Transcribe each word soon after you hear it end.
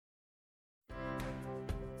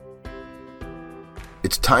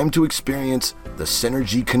It's time to experience the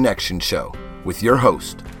Synergy Connection Show with your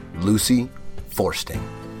host, Lucy Forsting.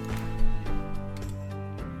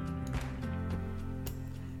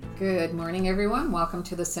 Good morning, everyone. Welcome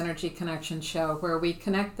to the Synergy Connection Show, where we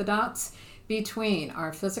connect the dots between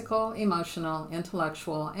our physical, emotional,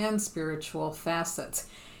 intellectual, and spiritual facets.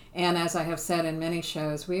 And as I have said in many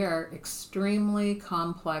shows, we are extremely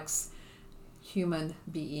complex human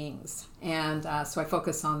beings. And so I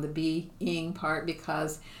focus on the being part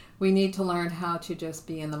because we need to learn how to just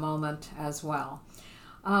be in the moment as well.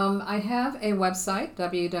 I have a website,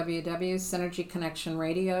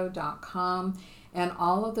 www.synergyconnectionradio.com, and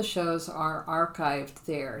all of the shows are archived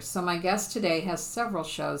there. So my guest today has several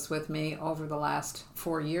shows with me over the last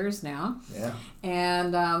 4 years now. Yeah.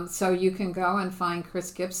 And so you can go and find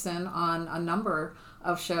Chris Gibson on a number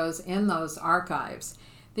of shows in those archives.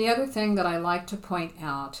 The other thing that I like to point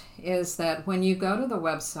out is that when you go to the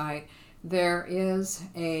website, there is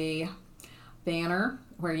a banner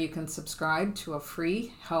where you can subscribe to a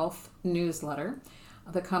free health newsletter.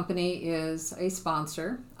 The company is a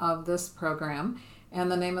sponsor of this program, and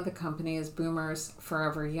the name of the company is Boomers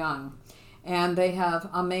Forever Young. And they have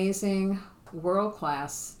amazing,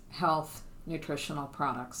 world-class health nutritional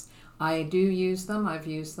products. I do use them. I've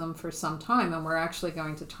used them for some time, and we're actually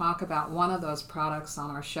going to talk about one of those products on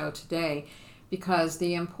our show today because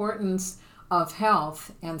the importance of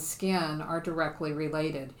health and skin are directly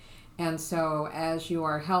related. And so as you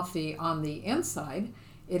are healthy on the inside,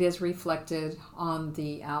 it is reflected on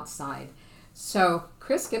the outside. So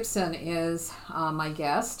Chris Gibson is my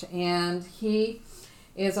guest, and he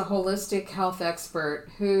is a holistic health expert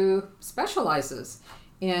who specializes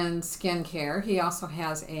in skincare. He also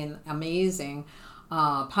has an amazing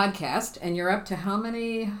podcast, and you're up to how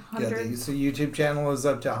many hundred? Yeah, the YouTube channel is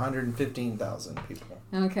up to 115,000 people.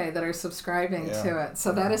 Okay, that are subscribing to it.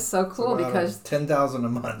 So that is so cool because 10,000 a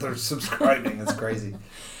month are subscribing. It's crazy.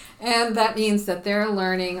 And that means that they're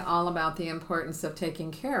learning all about the importance of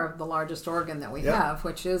taking care of the largest organ that we have,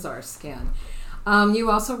 which is our skin. You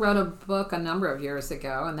also wrote a book a number of years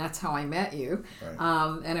ago, and that's how I met you. Right.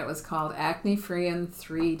 And it was called Acne Free in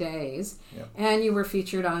 3 Days. Yep. And you were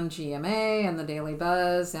featured on GMA and The Daily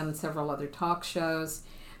Buzz and several other talk shows.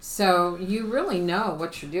 So you really know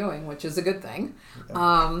what you're doing, which is a good thing.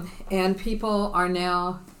 Yep. And people are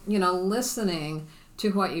now, listening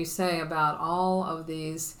to what you say about all of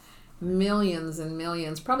these millions and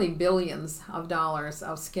millions, probably billions of dollars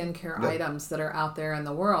of skincare items that are out there in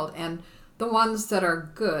the world. And the ones that are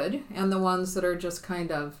good and the ones that are just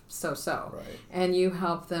kind of so-so. Right. And you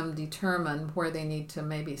help them determine where they need to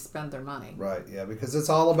maybe spend their money. Right, yeah, because it's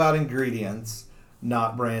all about ingredients,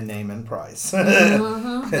 not brand name and price.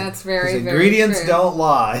 Mm-hmm. That's very, very ingredients true. Don't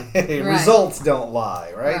lie. Results don't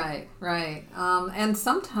lie, right? Right. And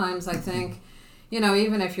sometimes I think,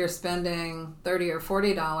 even if you're spending $30 or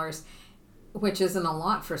 $40, which isn't a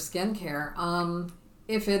lot for skincare,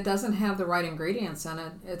 if it doesn't have the right ingredients in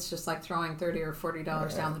it, it's just like throwing $30 or $40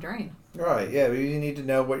 down the drain. Right, yeah. You need to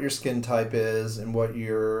know what your skin type is and what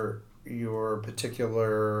your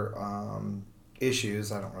particular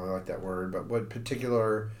issues, I don't really like that word, but what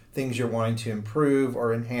particular things you're wanting to improve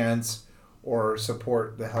or enhance or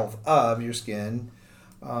support the health of your skin.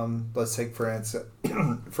 Let's take, for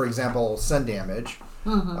example, sun damage.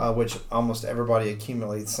 Mm-hmm. Which almost everybody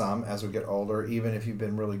accumulates some as we get older. Even if you've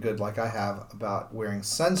been really good like I have about wearing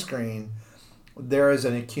sunscreen, there is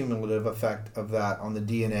an accumulative effect of that on the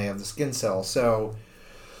DNA of the skin cells. So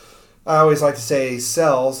I always like to say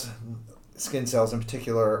skin cells in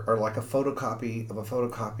particular, are like a photocopy of a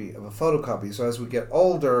photocopy of a photocopy. So as we get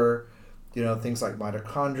older, things like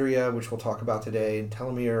mitochondria, which we'll talk about today, and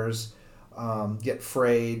telomeres get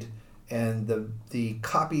frayed, and the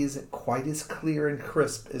copy isn't quite as clear and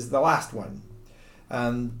crisp as the last one.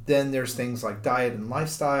 Then there's things like diet and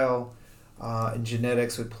lifestyle, and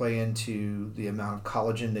genetics would play into the amount of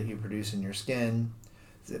collagen that you produce in your skin.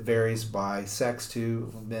 It varies by sex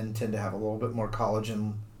too. Men tend to have a little bit more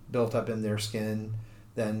collagen built up in their skin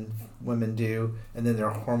than women do, and then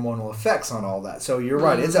there are hormonal effects on all that. So you're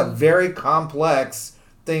right, it's a very complex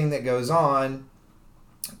thing that goes on,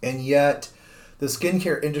 and yet the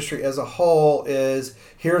skincare industry as a whole is,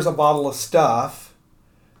 here's a bottle of stuff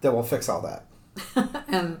that will fix all that.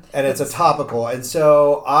 and it's a topical. And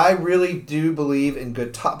so I really do believe in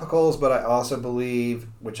good topicals, but I also believe,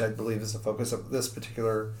 which I believe is the focus of this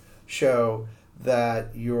particular show,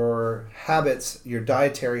 that your habits, your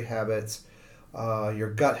dietary habits, your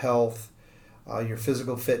gut health, your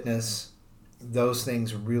physical fitness, those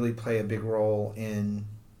things really play a big role in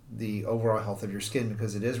the overall health of your skin,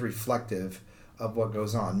 because it is reflective of what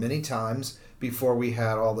goes on. Many times before we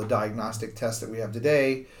had all the diagnostic tests that we have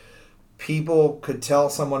today, people could tell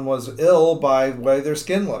someone was ill by the way their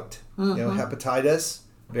skin looked. Hepatitis,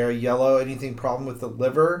 very yellow. Anything problem with the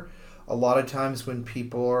liver. A lot of times when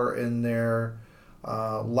people are in their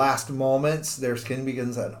last moments, their skin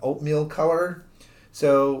begins an oatmeal color.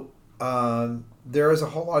 So there is a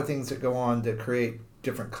whole lot of things that go on that create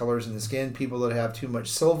different colors in the skin. People that have too much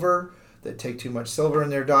silver, that take too much silver in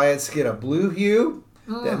their diets, get a blue hue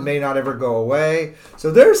that may not ever go away.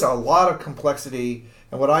 So there's a lot of complexity,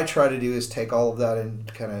 and what I try to do is take all of that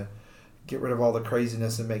and kind of get rid of all the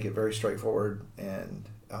craziness and make it very straightforward and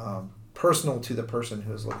personal to the person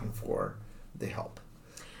who is looking for the help.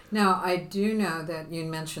 Now, I do know that you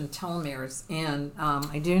mentioned telomeres, and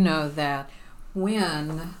I do know that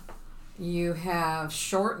when you have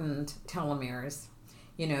shortened telomeres,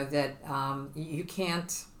 that you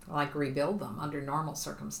can't rebuild them under normal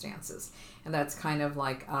circumstances, and that's kind of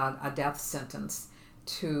like a death sentence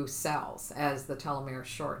to cells as the telomeres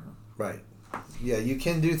shorten. Right. Yeah, you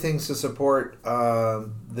can do things to support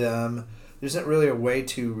them. There isn't really a way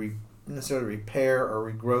to necessarily repair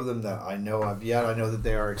or regrow them that I know of yet. I know that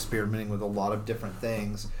they are experimenting with a lot of different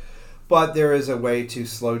things, but there is a way to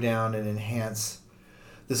slow down and enhance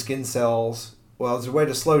the skin cells. Well, there's a way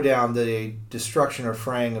to slow down the destruction or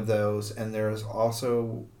fraying of those, and there are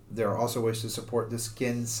also ways to support the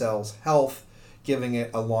skin cells' health, giving it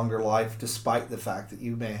a longer life, despite the fact that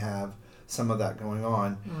you may have some of that going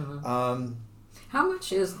on. Mm-hmm. How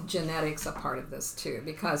much is genetics a part of this too?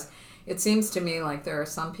 Because it seems to me like there are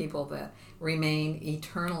some people that remain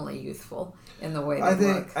eternally youthful in the way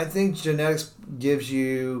they look. I think genetics gives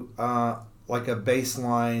you like a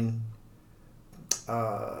baseline.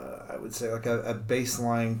 I would say like a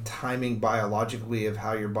baseline timing biologically of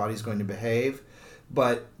how your body's going to behave,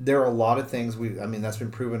 but there are a lot of things that's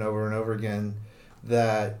been proven over and over again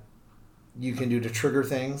that you can do to trigger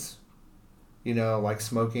things. Like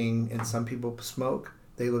smoking, and some people smoke,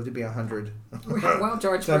 they live to be 100. Well,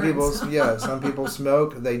 George some Burns. some people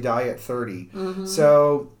smoke, they die at 30. Mm-hmm.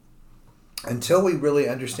 So until we really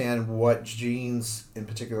understand what genes in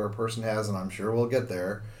particular a person has, and I'm sure we'll get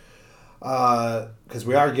there, because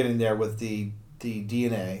we are getting there with the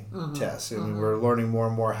DNA tests, and we're learning more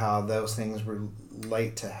and more how those things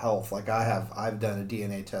relate to health. Like I've done a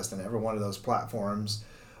DNA test on every one of those platforms.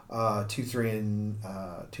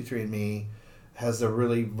 23andMe has a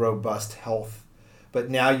really robust health, but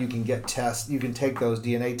now you can get tests. You can take those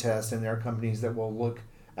DNA tests, and there are companies that will look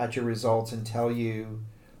at your results and tell you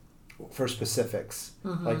for specifics,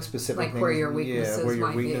 like specific things, where your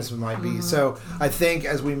weaknesses might be. So I think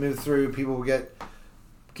as we move through, people will get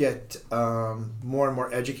more and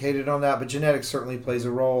more educated on that. But genetics certainly plays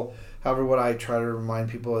a role. However, what I try to remind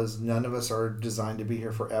people is none of us are designed to be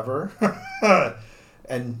here forever,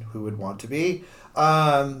 and who would want to be?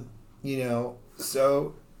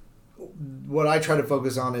 So what I try to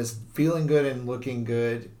focus on is feeling good and looking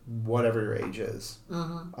good, whatever your age is,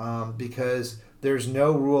 because there's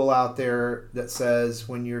no rule out there that says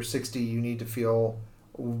when you're 60 you need to feel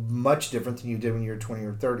much different than you did when you're 20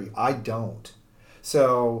 or 30. I don't.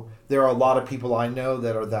 So there are a lot of people I know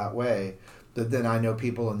that are that way. But then I know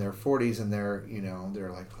people in their 40s and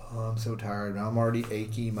they're like, oh, I'm so tired. I'm already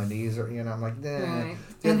achy. My knees are, I'm like, nah. Right.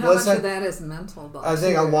 And how much of that is mental? I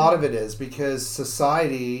think a lot of it is because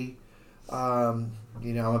society, I'm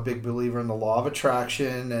a big believer in the law of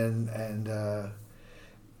attraction and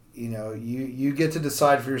you get to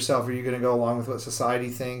decide for yourself, are you going to go along with what society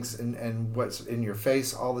thinks and what's in your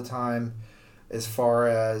face all the time as far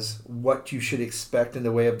as what you should expect in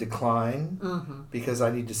the way of decline, because I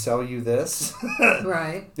need to sell you this.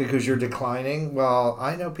 Right. Because you're declining. Well,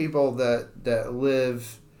 I know people that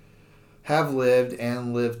have lived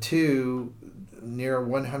and live to near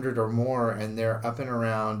 100 or more, and they're up and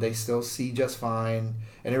around. They still see just fine.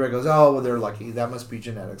 And everybody goes, oh, well, they're lucky. That must be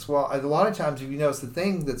genetics. Well, a lot of times, if you notice, the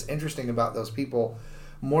thing that's interesting about those people,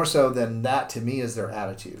 more so than that to me, is their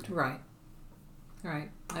attitude. Right. Right.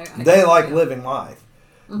 They like living life.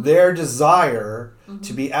 Their desire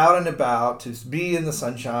to be out and about, to be in the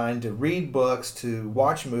sunshine, to read books, to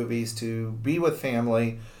watch movies, to be with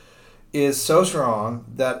family is so strong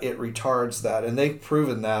that it retards that. And they've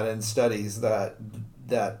proven that in studies that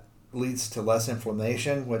leads to less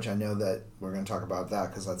inflammation, which I know that we're going to talk about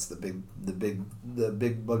that because that's the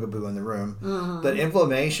big bugaboo in the room. But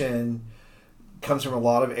inflammation comes from a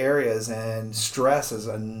lot of areas, and stress is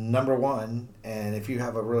a number one. And if you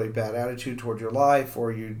have a really bad attitude toward your life,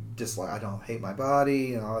 or you just like, I don't hate my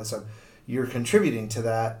body and all that stuff, you're contributing to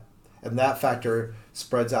that, and that factor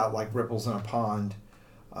spreads out like ripples in a pond.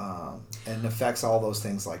 and affects all those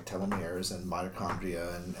things like telomeres and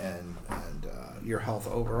mitochondria and your health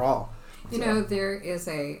overall. You know, there is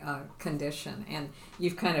a condition, and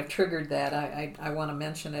you've kind of triggered that. I want to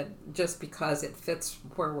mention it just because it fits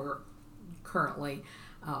where we're currently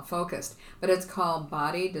focused. But it's called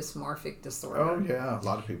body dysmorphic disorder. Oh, yeah, a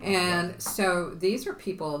lot of people. And so these are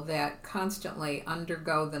people that constantly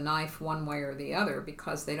undergo the knife one way or the other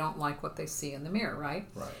because they don't like what they see in the mirror, right?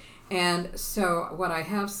 Right. And so what I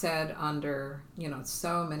have said under,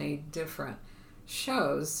 so many different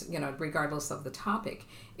shows, regardless of the topic,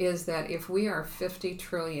 is that if we are 50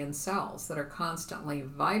 trillion cells that are constantly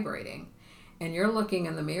vibrating, and you're looking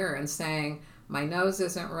in the mirror and saying, my nose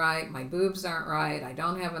isn't right, my boobs aren't right, I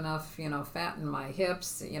don't have enough, fat in my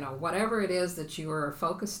hips, whatever it is that you are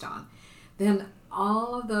focused on, then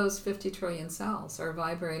all of those 50 trillion cells are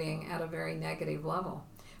vibrating at a very negative level,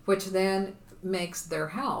 which then makes their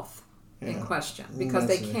health in question because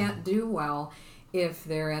they can't do well if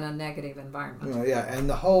they're in a negative environment. Yeah, and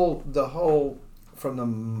the whole from the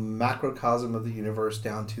macrocosm of the universe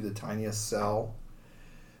down to the tiniest cell,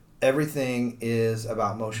 everything is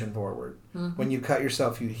about motion forward. Mm-hmm. When you cut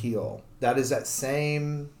yourself, you heal. That is that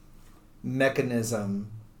same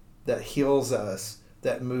mechanism that heals us,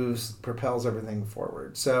 that propels everything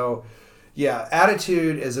forward. So, yeah,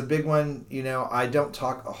 attitude is a big one. I don't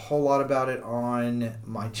talk a whole lot about it on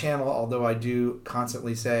my channel, although I do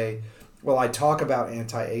constantly say, well, I talk about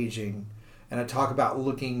anti-aging, and I talk about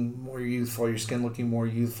looking more youthful, your skin looking more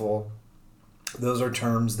youthful. Those are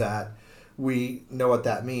terms that we know what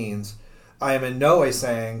that means. I am in no way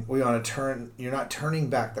saying you're not turning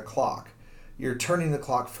back the clock. You're turning the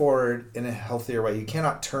clock forward in a healthier way. You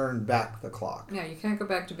cannot turn back the clock. Yeah, you can't go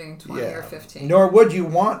back to being 20 or 15. Nor would you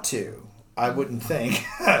want to, I wouldn't think.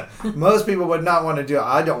 Most people would not want to do it.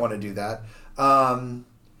 I don't want to do that.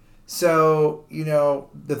 So,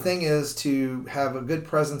 the thing is to have a good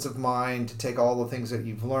presence of mind, to take all the things that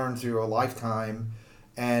you've learned through a lifetime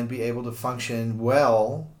and be able to function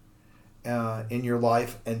well in your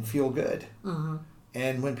life and feel good. Mm-hmm.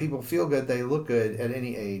 And when people feel good, they look good at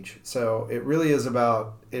any age. So it really is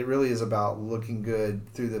about looking good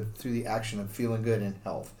through the action of feeling good and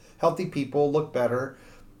health. Healthy people look better,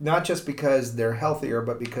 not just because they're healthier,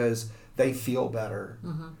 but because they feel better.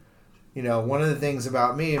 Mm-hmm. One of the things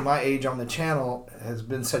about me and my age on the channel has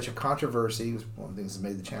been such a controversy, one of the things that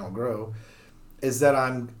made the channel grow, is that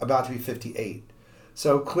I'm about to be 58.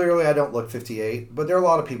 So clearly I don't look 58, but there are a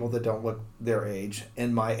lot of people that don't look their age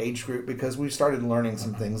in my age group because we started learning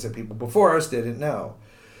some things that people before us didn't know.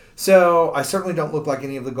 So I certainly don't look like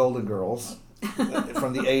any of the Golden Girls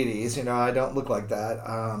from the 80s. I don't look like that.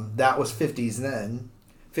 That was 50s then.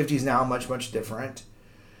 50s now, much, much different.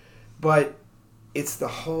 But it's the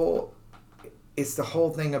whole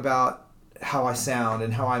thing about how I sound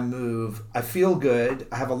and how I move. I feel good.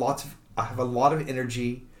 I have a lot of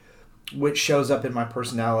energy, which shows up in my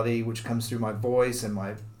personality, which comes through my voice and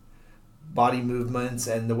my body movements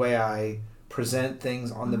and the way I present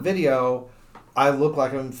things on the video. I look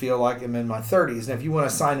like and feel like I'm in my 30s. And if you want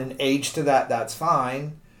to assign an age to that, that's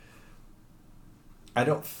fine.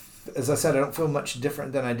 As I said, I don't feel much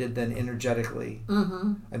different than I did then energetically.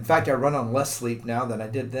 Mm-hmm. In fact, I run on less sleep now than I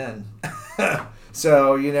did then.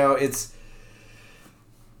 So,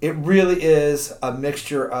 it really is a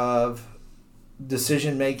mixture of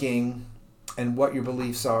decision making and what your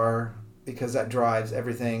beliefs are, because that drives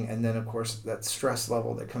everything. And then, of course, that stress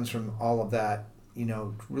level that comes from all of that,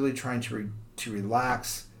 really trying to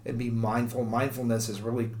relax and be mindful. Mindfulness is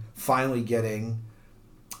really finally getting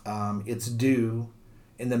its due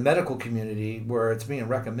in the medical community, where it's being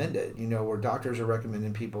recommended, where doctors are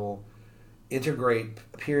recommending people integrate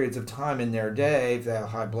periods of time in their day if they have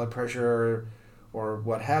high blood pressure or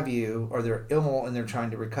what have you, or they're ill and they're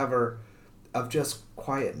trying to recover, of just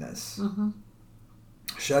quietness. Mm-hmm.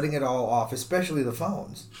 Shutting it all off, especially the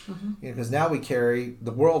phones. Mm-hmm. Because now we carry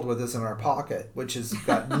the world with us in our pocket, which has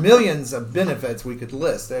got millions of benefits we could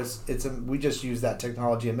list. We just used that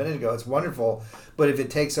technology a minute ago. It's wonderful. But if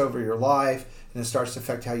it takes over your life and it starts to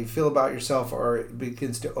affect how you feel about yourself, or it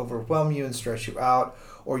begins to overwhelm you and stress you out,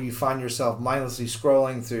 or you find yourself mindlessly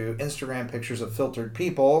scrolling through Instagram pictures of filtered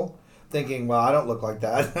people, thinking, well, I don't look like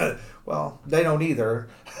that. Well, they don't either.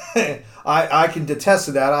 I can attest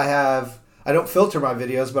to that. I don't filter my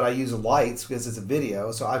videos, but I use lights because it's a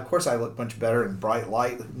video. So, of course, I look much better in bright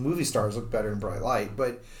light. Movie stars look better in bright light.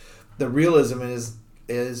 But the realism is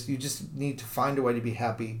you just need to find a way to be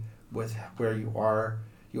happy with where you are.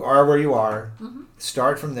 You are where you are. Mm-hmm.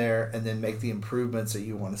 Start from there and then make the improvements that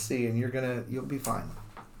you want to see, and you'll be fine.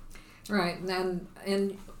 Right.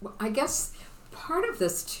 And I guess part of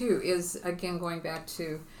this, too, is, again, going back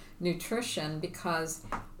to, nutrition, because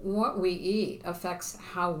what we eat affects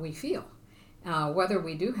how we feel, whether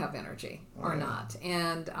we do have energy or not.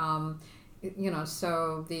 And,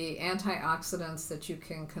 so the antioxidants that you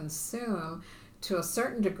can consume to a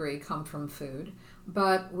certain degree come from food,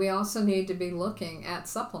 but we also need to be looking at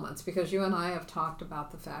supplements, because you and I have talked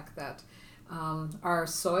about the fact that our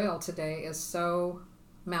soil today is so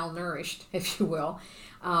malnourished, if you will.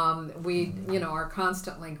 We are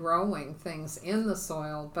constantly growing things in the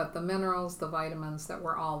soil, but the minerals, the vitamins that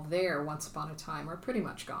were all there once upon a time are pretty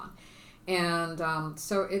much gone. And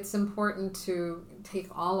so it's important to take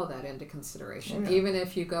all of that into consideration. Even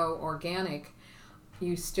if you go organic,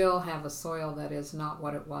 you still have a soil that is not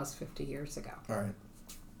what it was 50 years ago. All right.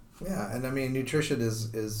 Yeah, and I mean, nutrition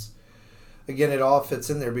is again, it all fits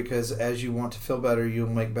in there, because as you want to feel better, you'll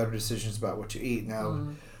make better decisions about what you eat. Now,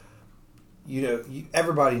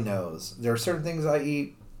 everybody knows there are certain things I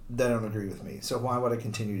eat that don't agree with me. So why would I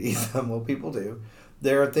continue to eat them? Well, people do.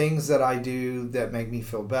 There are things that I do that make me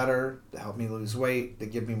feel better, that help me lose weight,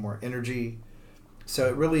 that give me more energy. So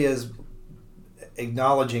it really is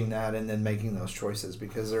acknowledging that and then making those choices,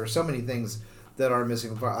 because there are so many things that are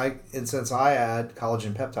missing. And since I add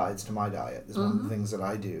collagen peptides to my diet, is one of the things that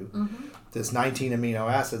I do. There's 19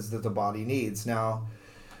 amino acids that the body needs. Now,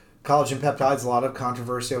 collagen peptides, a lot of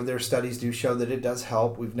controversy over there. Studies do show that it does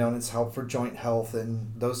help. We've known it's helped for joint health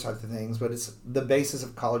and those types of things, but it's the basis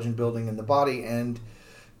of collagen building in the body, and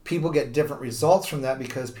people get different results from that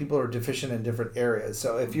because people are deficient in different areas.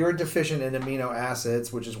 So if you're deficient in amino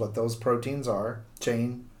acids, which is what those proteins are,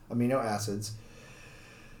 chain amino acids,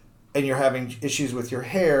 and you're having issues with your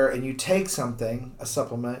hair, and you take something, a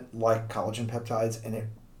supplement like collagen peptides, and it,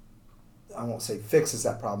 I won't say fixes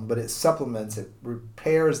that problem, but it supplements, it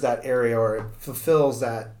repairs that area, or it fulfills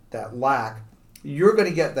that lack, you're going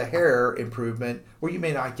to get the hair improvement where you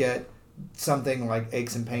may not get something like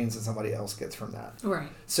aches and pains that somebody else gets from that. Right.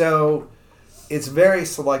 So it's very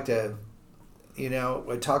selective. I've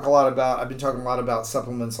been talking a lot about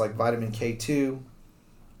supplements like vitamin K2,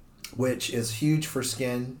 which is huge for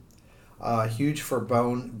skin, huge for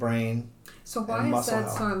bone, brain. So why is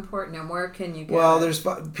that so important, and where can you get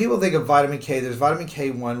it? People think of vitamin K. There's vitamin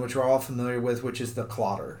K1, which we're all familiar with, which is the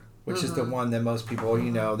clotter, which is the one that most people,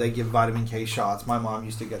 they give vitamin K shots. My mom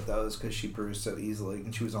used to get those because she bruised so easily,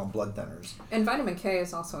 and she was on blood thinners. And vitamin K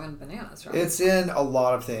is also in bananas, right? It's in a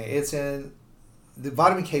lot of things. The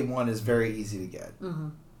vitamin K1 is very easy to get.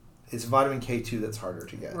 It's vitamin K2 that's harder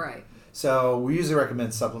to get. Right. So we usually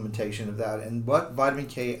recommend supplementation of that. And what vitamin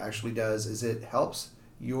K actually does is it helps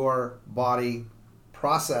your body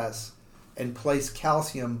process and place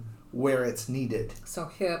calcium where it's needed. So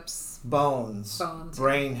hips, bones,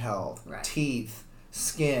 brain health, teeth,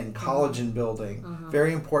 skin, collagen building.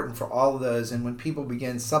 Very important for all of those. And when people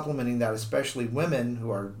begin supplementing that, especially women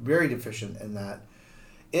who are very deficient in that,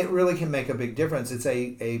 it really can make a big difference. It's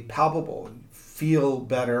a palpable, feel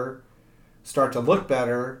better, start to look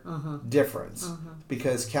better difference,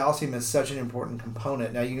 because calcium is such an important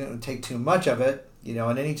component. Now, you're going to take too much of it,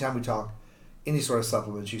 and anytime we talk any sort of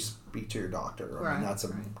supplements, you speak to your doctor. I mean, that's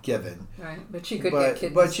a given. Right, but you could get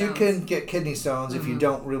kidney stones. You can get kidney stones if you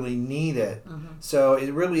don't really need it. So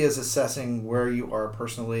it really is assessing where you are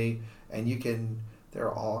personally, and there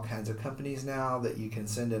are all kinds of companies now that you can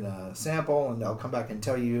send in a sample, and they'll come back and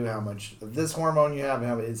tell you how much of this hormone you have,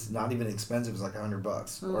 and it's not even expensive. It's like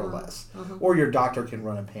 $100 or less. Or your doctor can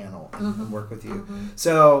run a panel and work with you.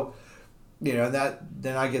 So,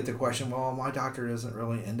 then I get the question, well, my doctor isn't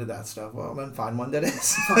really into that stuff. Well, then find one that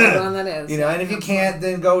is. Find one that is. And if you can't,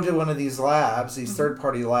 then go to one of these labs, these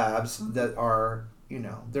third-party labs that are,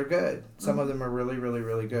 they're good. Some of them are really, really,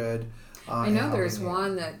 really good. I know there's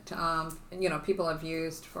one that, people have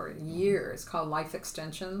used for years called Life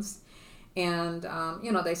Extensions. And,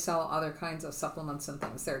 they sell other kinds of supplements and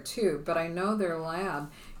things there too. But I know their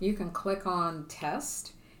lab, you can click on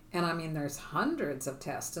test. And I mean, there's hundreds of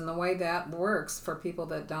tests. And the way that works for people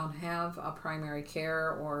that don't have a primary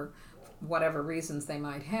care, or whatever reasons they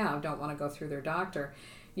might have, don't want to go through their doctor,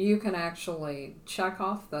 you can actually check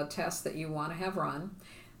off the tests that you want to have run.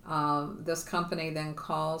 This company then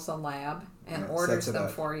calls a lab and orders them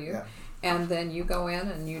for you. Yeah. And then you go in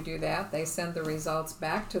and you do that. They send the results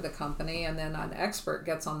back to the company, and then an expert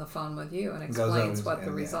gets on the phone with you and explains what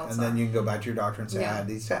the results are. And then you can go back to your doctor and say, I had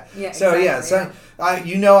these tests. Yeah, so,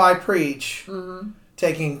 exactly, I preach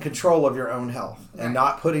taking control of your own health and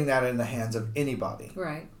not putting that in the hands of anybody.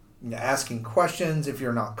 Right. Asking questions. If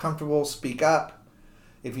you're not comfortable, speak up.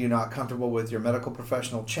 If you're not comfortable with your medical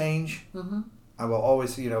professional, change. I will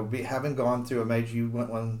always, having gone through you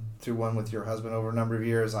went through one with your husband over a number of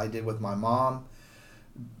years. I did with my mom.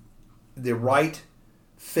 The right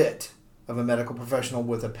fit of a medical professional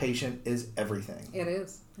with a patient is everything. It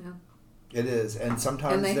is, yeah. It is, and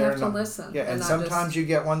sometimes and they they're have to listen. Yeah, and sometimes you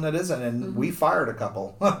get one that isn't, and we fired a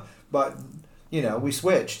couple, but we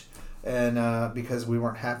switched, and because we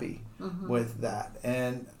weren't happy with that,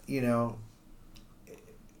 and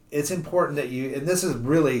it's important that and this is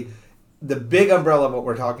really the big umbrella of what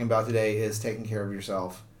we're talking about today is taking care of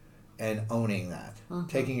yourself and owning that,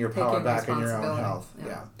 taking your power back in your own health.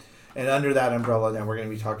 Yeah. And under that umbrella, then we're going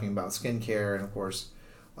to be talking about skincare and, of course,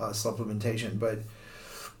 supplementation. But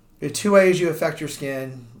the two ways you affect your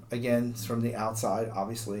skin, again, is from the outside,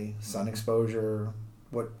 obviously, sun exposure,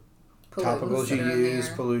 what topicals you use,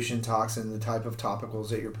 pollution, toxin, the type of topicals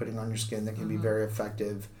that you're putting on your skin that can be very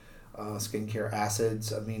effective, skincare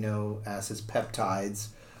acids, amino acids,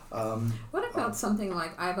 peptides. What about something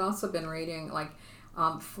like, I've also been reading, like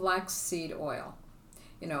flaxseed oil,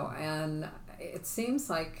 and it seems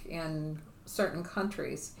like in certain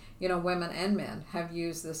countries, women and men have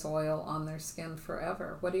used this oil on their skin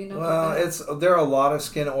forever. What do you know about that? There are a lot of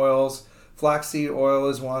skin oils. Flaxseed oil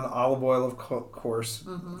is one. Olive oil, of course,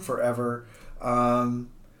 forever.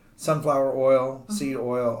 Sunflower oil, seed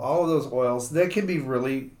oil, all of those oils, they can be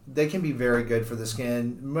very good for the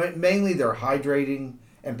skin. Mainly they're hydrating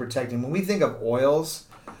and protecting. When we think of oils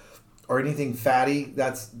or anything fatty,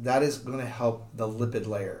 that is going to help the lipid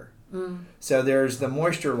layer. So there's the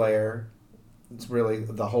moisture layer. It's really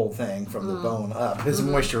the whole thing from the bone up is a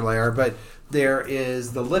moisture layer, but there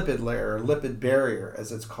is the lipid layer, lipid barrier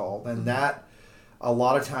as it's called, and that a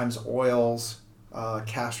lot of times oils,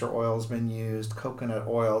 castor oil has been used, coconut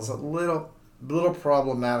oil is a little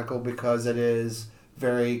problematical because it is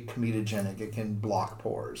very comedogenic. It can block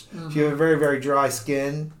pores. If you have a very, very dry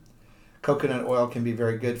skin, coconut oil can be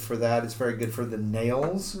very good for that. It's very good for the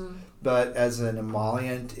nails. But as an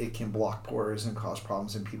emollient, it can block pores and cause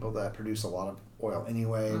problems in people that produce a lot of oil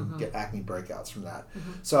anyway and get acne breakouts from that.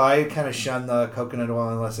 So I kind of shun the coconut oil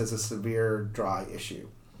unless it's a severe dry issue.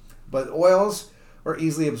 But oils are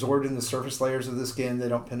easily absorbed in the surface layers of the skin. They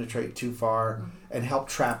don't penetrate too far and help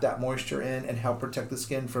trap that moisture in and help protect the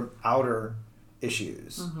skin from outer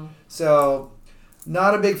issues. So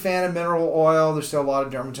not a big fan of mineral oil. There's still a lot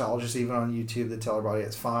of dermatologists even on YouTube that tell everybody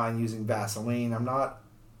it's fine using Vaseline. I'm not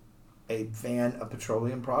a fan of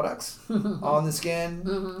petroleum products on the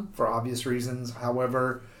skin for obvious reasons.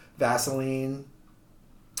 However, Vaseline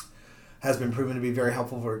has been proven to be very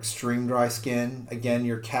helpful for extreme dry skin. Again,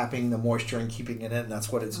 you're capping the moisture and keeping it in, and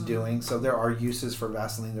that's what it's doing. So there are uses for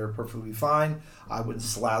Vaseline that are perfectly fine. I wouldn't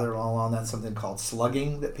slather it all on. That's something called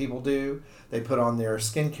slugging that people do. They put on their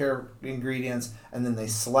skincare ingredients, and then they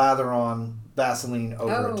slather on Vaseline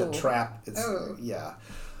over it to trap.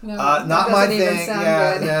 No, not my thing.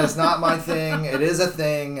 Yeah, it's not my thing. It is a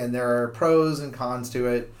thing, and there are pros and cons to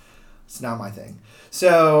it. It's not my thing.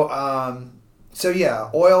 So yeah,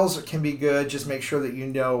 oils can be good. Just make sure that you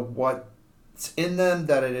know what's in them,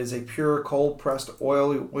 that it is a pure cold-pressed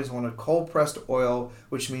oil. You always want a cold-pressed oil,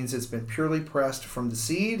 which means it's been purely pressed from the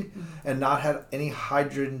seed and not had any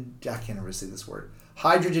hydrogenated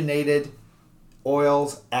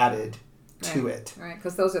oils added to it. Right,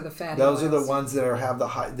 because those are the fatty Those oils. are the ones that have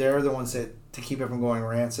they're the ones that to keep it from going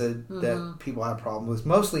rancid that people have problems with.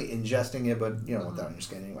 Mostly ingesting it, but you don't want that on your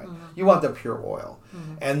skin anyway. You want the pure oil.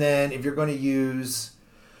 And then if you're going to use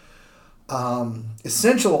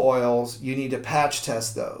essential oils, you need to patch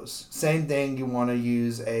test those. Same thing, you want to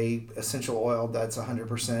use a essential oil that's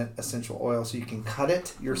 100% essential oil, so you can cut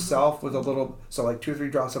it yourself with a little, so like 2 or 3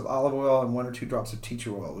 drops of olive oil and 1 or 2 drops of tea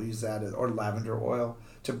tree oil. We'll use that, or lavender oil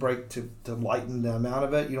to lighten the amount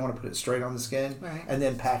of it. You don't want to put it straight on the skin. Right. And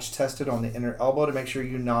then patch test it on the inner elbow to make sure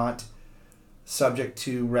you're not subject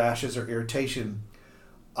to rashes or irritation.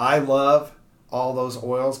 I love all those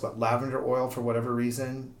oils, but lavender oil, for whatever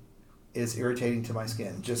reason, is irritating to my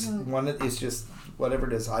skin. It's just whatever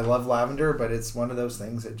it is. I love lavender, but it's one of those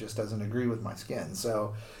things that just doesn't agree with my skin.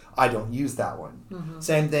 So I don't use that one.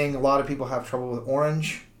 Same thing, a lot of people have trouble with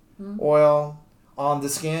orange oil on the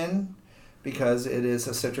skin because it is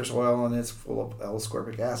a citrus oil and it's full of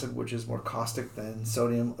L-ascorbic acid, which is more caustic than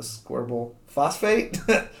sodium ascorbyl phosphate.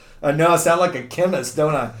 I know I sound like a chemist,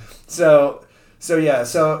 don't I? So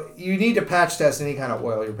you need to patch test any kind of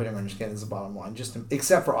oil you're putting on your skin is the bottom line,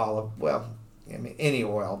 except for any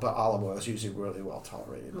oil, but olive oil is usually really well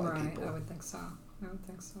tolerated by people. Right, I would think so.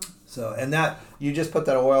 So, and that, you just put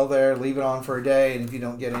that oil there, leave it on for a day, and if you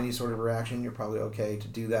don't get any sort of reaction, you're probably okay to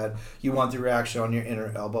do that. You want the reaction on your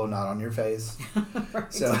inner elbow, not on your face.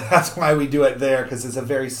 Right. So that's why we do it there, because it's a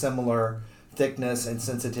very similar thickness and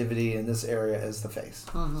sensitivity in this area as the face.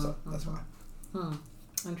 So that's why.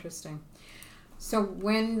 Interesting. So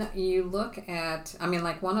when you look at, I mean,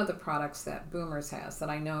 like one of the products that Boomers has that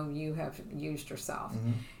I know you have used yourself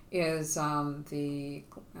is the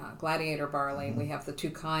Gladiator barley. We have the two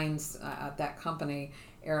kinds at that company,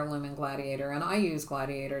 Heirloom and Gladiator. And I use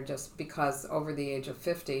Gladiator just because over the age of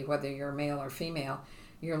 50, whether you're male or female,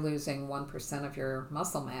 you're losing 1% of your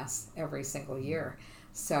muscle mass every single year.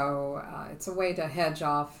 So it's a way to hedge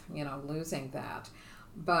off, losing that.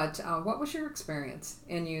 But what was your experience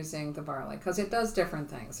in using the barley? Because it does different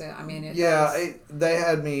things. I mean, they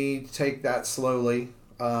had me take that slowly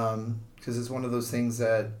because it's one of those things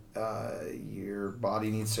that your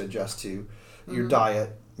body needs to adjust to. Your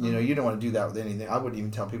diet, you don't want to do that with anything. I wouldn't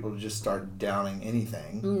even tell people to just start downing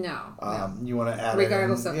anything. No. You want to add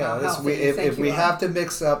regardless of how healthy if we have to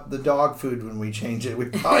mix up the dog food when we change it, we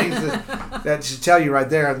probably that should tell you right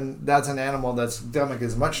there. And that's an animal that's stomach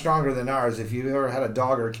is much stronger than ours. If you've ever had a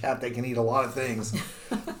dog or a cat, they can eat a lot of things,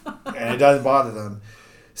 and it doesn't bother them.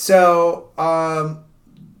 So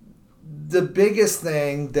the biggest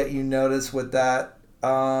thing that you notice with that,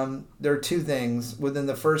 there are two things. Within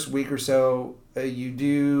the first week or so, you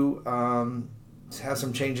do have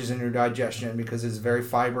some changes in your digestion because it's very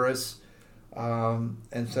fibrous,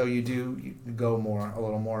 and so you go a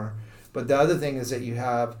little more. But the other thing is that you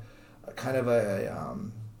have kind of a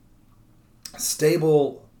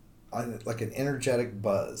stable, like an energetic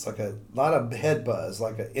buzz, like a lot of head buzz,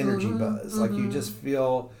 like an energy buzz. Like you just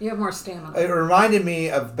feel... You have more stamina. It reminded me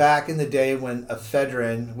of back in the day when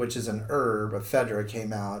ephedrine, which is an herb, ephedra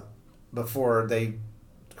came out before they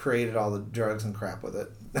created all the drugs and crap with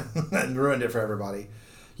it and ruined it for everybody.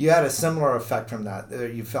 You had a similar effect from that.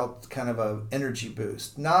 You felt kind of an energy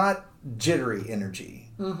boost. Not jittery energy.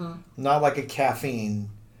 Not like a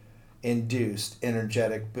caffeine-induced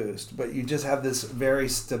energetic boost. But you just have this very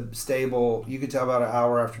stable... You could tell about an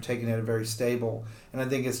hour after taking it, very stable. And I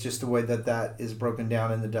think it's just the way that is broken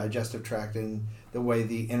down in the digestive tract and the way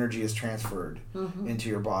the energy is transferred into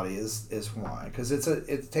your body is why. Because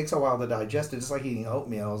it takes a while to digest it. It's like eating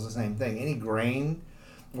oatmeal is the same thing. Any grain,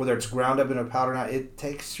 whether it's ground up in a powder or not, it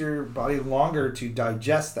takes your body longer to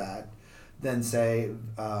digest that than, say,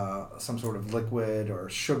 some sort of liquid or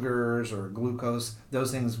sugars or glucose.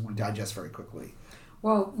 Those things we digest very quickly.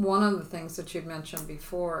 Well, one of the things that you've mentioned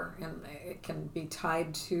before, and it can be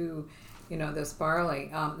tied to this barley.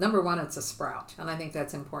 Number one, it's a sprout, and I think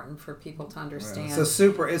that's important for people to understand. Yeah, it's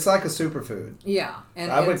like a superfood. Yeah,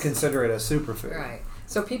 and I would consider it a superfood. Right.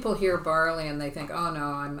 So people hear barley and they think, "Oh no,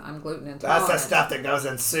 I'm gluten intolerant." That's the stuff that goes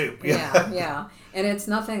in soup. Yeah. And it's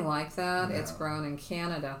nothing like that. No. It's grown in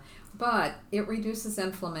Canada, but it reduces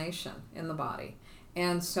inflammation in the body,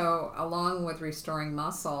 and so along with restoring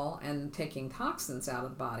muscle and taking toxins out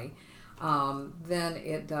of the body. Then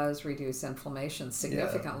it does reduce inflammation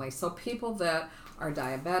significantly. Yeah. So people that are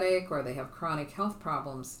diabetic or they have chronic health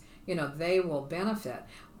problems, they will benefit.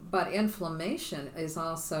 But inflammation is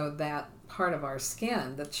also that part of our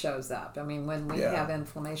skin that shows up. I mean, when we have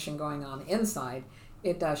inflammation going on inside,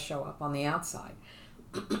 it does show up on the outside.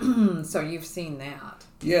 So you've seen that.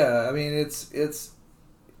 Yeah, I mean, it's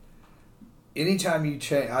anytime you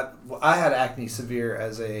change, I had acne severe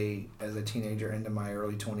as a teenager into my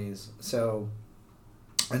early 20s, so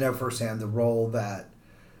I know firsthand the role that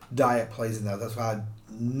diet plays in that. That's why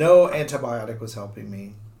no antibiotic was helping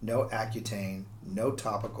me, no Accutane, no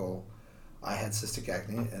topical. I had cystic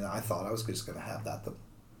acne, and I thought I was just going to have that the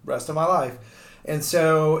rest of my life. And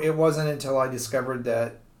so it wasn't until I discovered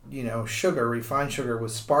that, sugar, refined sugar,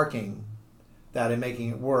 was sparking that and making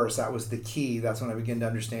it worse. That was the key. That's when I began to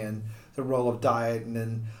understand the role of diet, and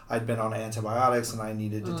then I'd been on antibiotics and I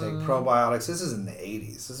needed to take probiotics. This is in the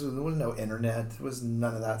 80s. There was no internet. There was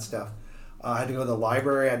none of that stuff. I had to go to the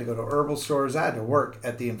library. I had to go to herbal stores. I had to work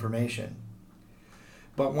at the information.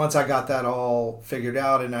 But once I got that all figured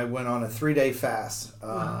out and I went on a 3-day fast,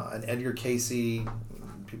 an Edgar Casey,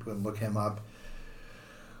 people can look him up,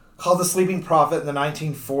 called the Sleeping Prophet in the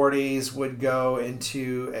 1940s, would go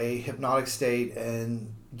into a hypnotic state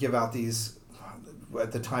and give out these,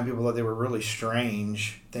 at the time people thought they were really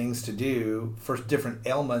strange things to do for different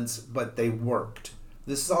ailments, but they worked.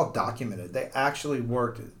 This is all documented. They actually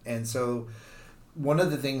worked. And so one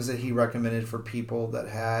of the things that he recommended for people that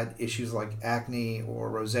had issues like acne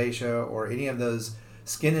or rosacea or any of those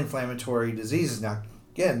skin inflammatory diseases. Now,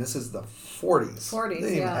 again, this is the 40s. They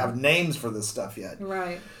didn't even have names for this stuff yet.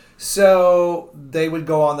 Right. So they would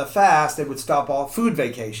go on the fast. They would stop all food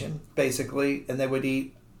vacation, basically, and they would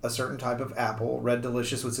eat a certain type of apple, Red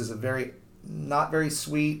Delicious, which is a not very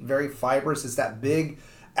sweet, very fibrous. It's that big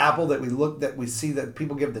apple that we see that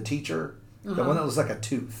people give the teacher, the one that looks like a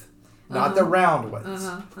tooth, not the round ones.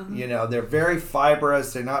 They're very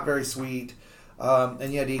fibrous. They're not very sweet.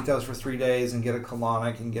 And you had to eat those for 3 days and get a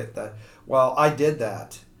colonic and get that. Well, I did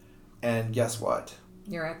that, and guess what?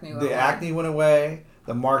 Your acne went The away. acne went away.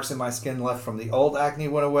 The marks in my skin left from the old acne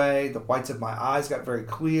went away. The whites of my eyes got very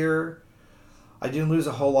clear. I didn't lose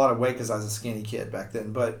a whole lot of weight because I was a skinny kid back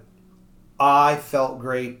then, but I felt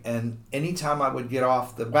great. And anytime I would get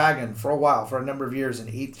off the wagon for a while, for a number of years,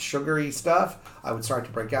 and eat sugary stuff, I would start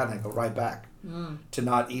to break out and I'd go right back to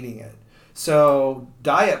not eating it. So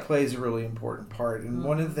diet plays a really important part. And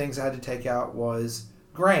one of the things I had to take out was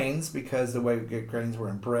grains, because the way we get grains were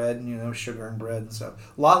in bread, and sugar and bread and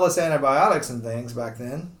stuff. A lot less antibiotics and things back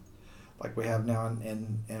then, like we have now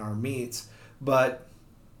in our meats. But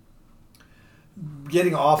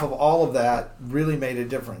getting off of all of that really made a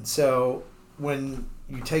difference. So when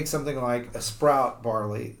you take something like a sprout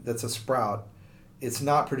barley, that's a sprout, it's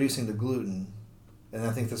not producing the gluten. And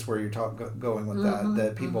I think that's where you're going with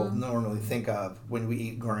that people normally think of when we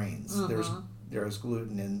eat grains. There's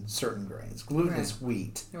gluten in certain grains. Gluten is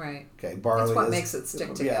wheat. Right. Okay, barley That's what is, makes it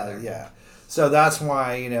stick together. Yeah. So that's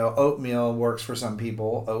why, oatmeal works for some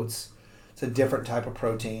people. Oats, it's a different type of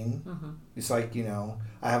protein. It's like,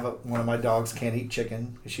 I have one of my dogs can't eat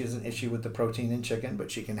chicken because she has an issue with the protein in chicken,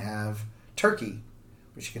 but she can have turkey,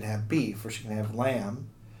 or she can have beef, or she can have lamb.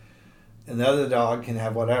 And the other dog can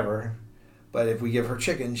have whatever. But if we give her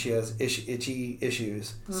chicken, she has itchy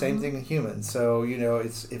issues. Same thing in humans. So,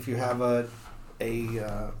 it's if you have a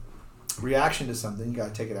reaction to something, you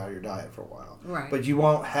got to take it out of your diet for a while. Right. But you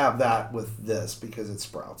won't have that with this because it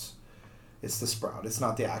sprouts. It's the sprout. It's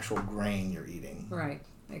not the actual grain you're eating. Right.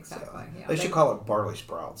 Exactly. So, Yeah. they should call it barley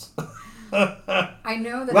sprouts. I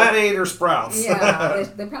know that Gladiator sprouts. Yeah,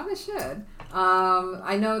 they probably should.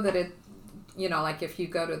 I know that it, like if you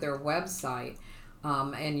go to their website,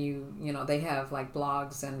 and they have like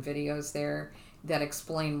blogs and videos there that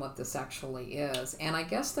explain what this actually is. And I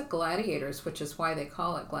guess the gladiators, which is why they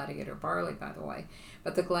call it gladiator barley, by the way,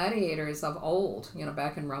 but the gladiators of old,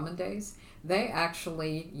 back in Roman days, they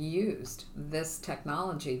actually used this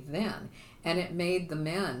technology then, and it made the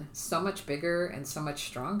men so much bigger and so much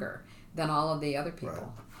stronger than all of the other people.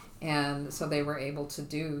 Right. And so they were able to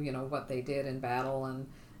do, what they did in battle and,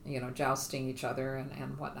 jousting each other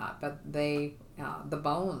and whatnot. But they, the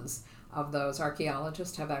bones of those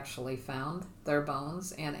archaeologists have actually found their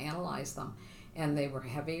bones and analyzed them. And they were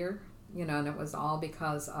heavier, and it was all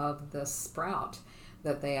because of the sprout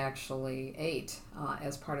that they actually ate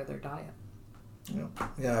as part of their diet.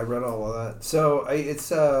 Yeah, I read all of that. So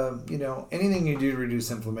it's, anything you do to reduce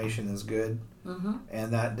inflammation is good.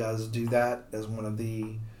 And that does do that as one of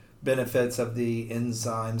the benefits of the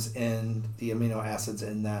enzymes in the amino acids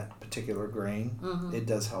in that particular grain. It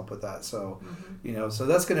does help with that. So, so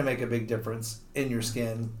that's going to make a big difference in your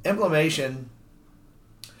skin. Inflammation,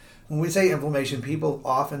 when we say inflammation, people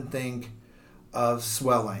often think of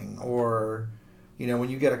swelling or,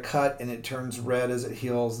 when you get a cut and it turns red as it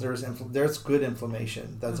heals, there's good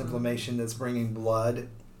inflammation. That's inflammation that's bringing blood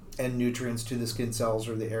and nutrients to the skin cells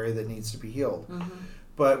or the area that needs to be healed.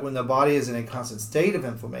 But when the body is in a constant state of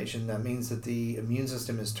inflammation, that means that the immune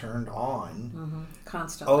system is turned on.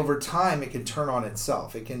 Constantly. Over time, it can turn on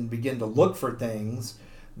itself. It can begin to look for things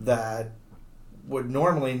that would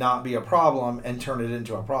normally not be a problem and turn it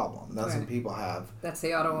into a problem. That's what people have. That's the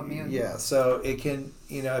autoimmune. Yeah, so it can,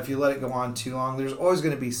 if you let it go on too long, there's always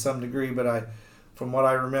going to be some degree, but from what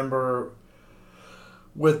I remember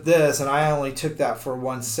with this, and I only took that for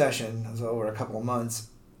one session, it was over a couple of months,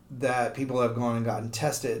 that people have gone and gotten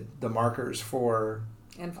tested, the markers for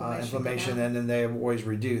inflammation, and then they have always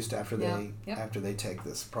reduced after they take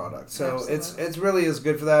this product. So it's really is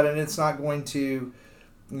good for that, and it's not going to,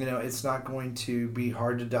 it's not going to be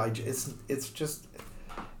hard to digest.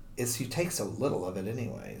 It's you take so little of it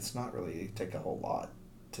anyway. It's not really you take a whole lot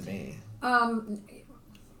to me.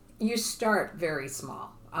 You start very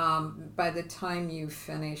small. By the time you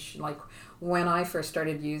finish, like when I first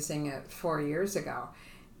started using it 4 years ago,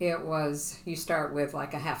 it was, you start with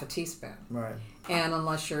like a half a teaspoon. Right. And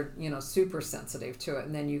unless you're, super sensitive to it,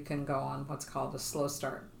 and then you can go on what's called a slow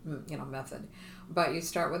start, method. But you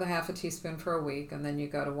start with a half a teaspoon for a week, and then you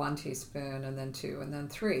go to 1 teaspoon, and then 2, and then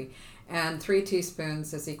 3. And 3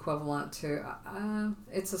 teaspoons is equivalent to,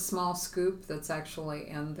 it's a small scoop that's actually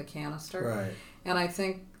in the canister. Right. And I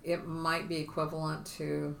think it might be equivalent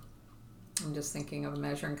to, I'm just thinking of a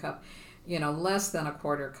measuring cup, less than a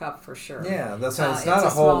quarter cup for sure. Yeah, that's not, it's not a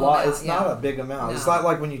whole lot. It's not a big amount. No. It's not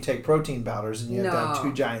like when you take protein powders and you have to have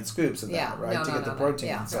 2 giant scoops of that, right, to get the protein.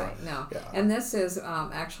 Yeah, so, right. No. Yeah. And this is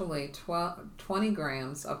actually 20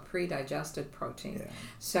 grams of pre-digested protein. Yeah.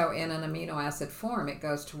 So in an amino acid form, it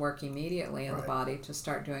goes to work immediately in the Right. body to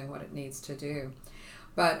start doing what it needs to do.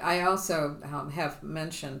 But I also have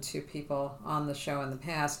mentioned to people on the show in the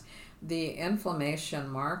past, the inflammation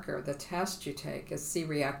marker, the test you take is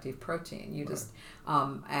C-reactive protein. You just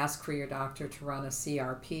ask for your doctor to run a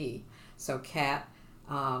CRP. So cat,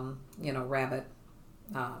 rabbit,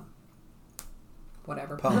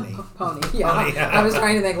 whatever. Pony. Pony, yeah. Pony. I was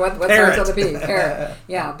trying to think what starts with a P. Parrot.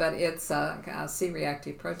 Yeah, but it's a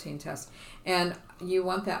C-reactive protein test. And you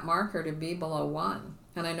want that marker to be below 1.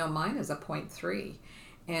 And I know mine is a 0.3.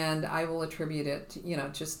 And I will attribute it,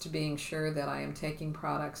 just to being sure that I am taking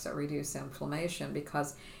products that reduce inflammation,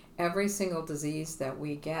 because every single disease that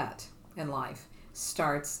we get in life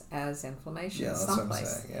starts as inflammation someplace. What I'm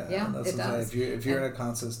saying. Yeah, that's it does. If you're in a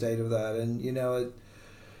constant state of that, and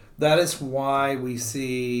that is why we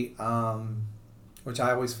see, which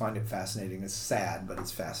I always find it fascinating. It's sad, but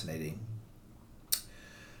it's fascinating.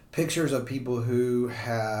 Pictures of people who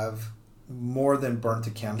have more than burnt the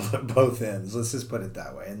candle at both ends. Let's just put it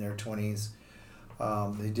that way. In their 20s,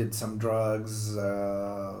 they did some drugs,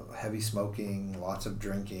 heavy smoking, lots of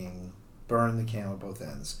drinking, burned the candle at both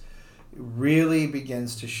ends. It really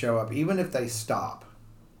begins to show up, even if they stop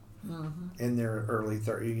in their early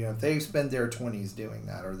 30s. If they spend their 20s doing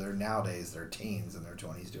that, or nowadays their teens in their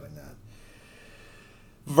 20s doing that,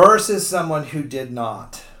 versus someone who did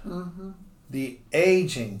not. The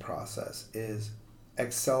aging process is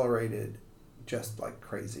accelerated just like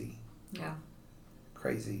crazy. Yeah.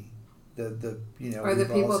 Crazy. Or the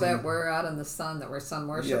people that were out in the sun, that were sun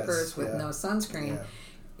worshipers with no sunscreen.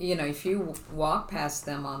 Yeah. If you walk past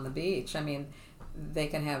them on the beach, they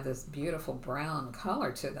can have this beautiful brown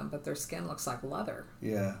color to them, but their skin looks like leather.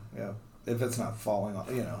 Yeah, yeah. If it's not falling off,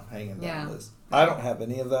 hanging down this. I don't have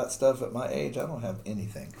any of that stuff at my age. I don't have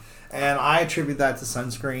anything. And I attribute that to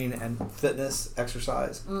sunscreen and fitness,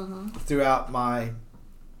 exercise. Throughout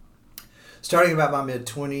starting about my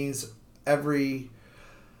mid-20s,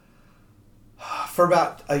 for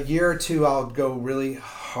about a year or two, I'll go really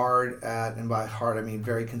hard at, and by hard I mean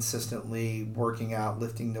very consistently, working out,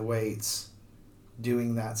 lifting the weights,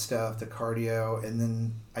 doing that stuff, the cardio, and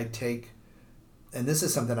then I take, and this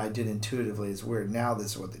is something I did intuitively, it's weird, now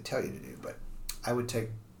this is what they tell you to do, but I would take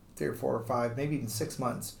 3 or 4 or 5, maybe even 6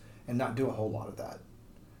 months, and not do a whole lot of that. I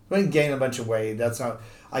wouldn't gain a bunch of weight,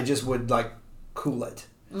 I just would cool it.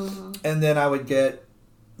 And then I would get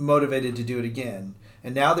motivated to do it again.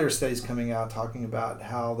 And now there are studies coming out talking about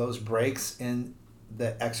how those breaks in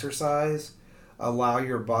the exercise allow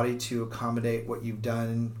your body to accommodate what you've done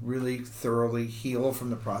and really thoroughly heal from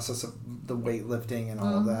the process of the weightlifting and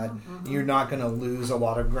all of that. You're not going to lose a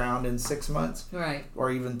lot of ground in 6 months, right? Or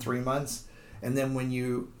even 3 months. And then when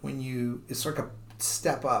you it's like a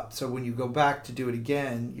step up. So when you go back to do it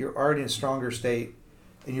again, you're already in a stronger state.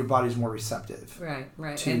 And your body's more receptive, right?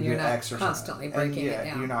 To and you're not exercise. Constantly breaking it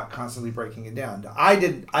down. You're not constantly breaking it down.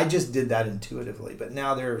 I just did that intuitively, but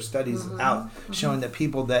now there are studies out showing that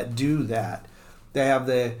people that do that, they have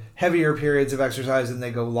the heavier periods of exercise and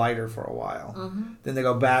they go lighter for a while. Then they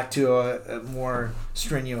go back to a more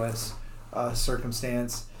strenuous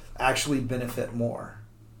circumstance, actually benefit more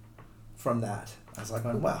from that. I was like,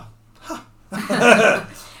 wow.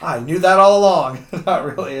 I knew that all along.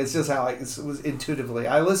 Not really. It's just how it was intuitively.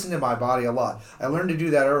 I listened to my body a lot. I learned to do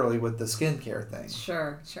that early with the skincare thing.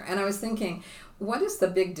 Sure. And I was thinking, what is the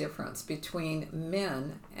big difference between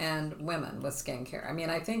men and women with skincare?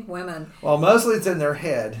 I think women... Well, mostly it's in their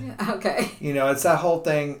head. Okay. It's that whole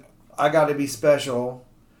thing, I got to be special,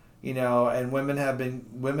 and women have been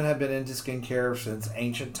into skincare since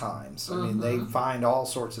ancient times. They find all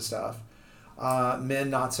sorts of stuff. Men,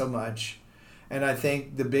 not so much. And I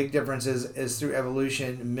think the big difference is through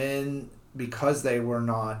evolution, men, because they were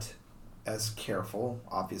not as careful,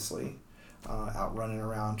 obviously, out running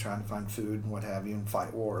around trying to find food and what have you, and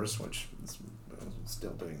fight wars, which is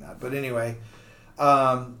still doing that. But anyway,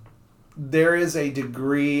 there is a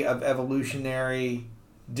degree of evolutionary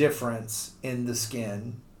difference in the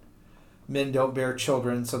skin. Men don't bear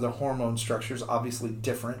children, so the hormone structure is obviously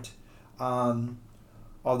different.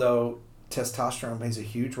 Although testosterone plays a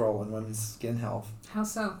huge role in women's skin health. How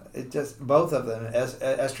so? It just, both of them,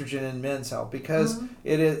 estrogen and men's health, because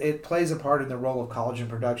it plays a part in the role of collagen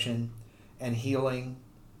production and healing.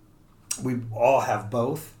 We all have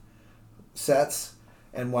both sets,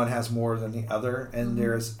 and one has more than the other. And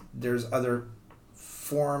there's other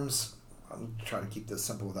forms. I'm trying to keep this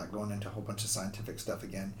simple without going into a whole bunch of scientific stuff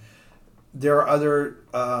again. There are other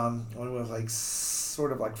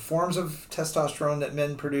sort of like forms of testosterone that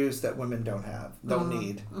men produce that women don't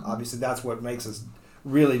need. Obviously, that's what makes us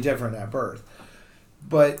really different at birth.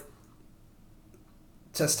 But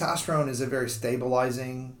testosterone is a very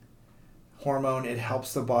stabilizing hormone. It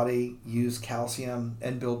helps the body use calcium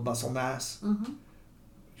and build muscle mass.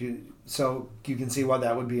 So you can see why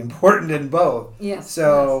that would be important in both. Yes.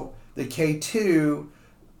 So the K2,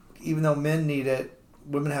 even though men need it,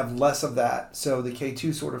 women have less of that. So the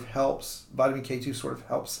K2 sort of helps, vitamin K2 sort of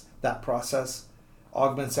helps that process,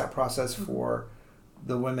 augments that process for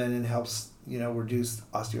the women, and helps, reduce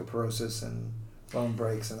osteoporosis and bone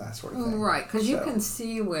breaks and that sort of thing. Right, because you can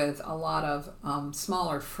see with a lot of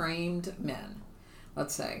smaller framed men,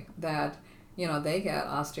 let's say, that they get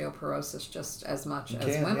osteoporosis just as much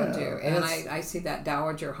as women do, and I see that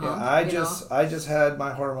dowager hump. Yeah, I just had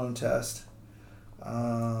my hormone test.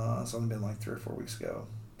 It's only been like 3 or 4 weeks ago.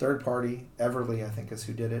 Third party, Everly, I think is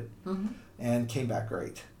who did it, and came back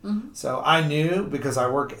great. So I knew, because I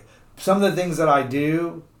work, some of the things that I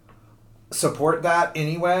do support that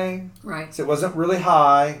anyway. Right. So it wasn't really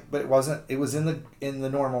high, but it was in the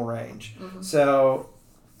normal range. So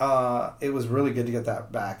it was really good to get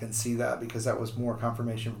that back and see that, because that was more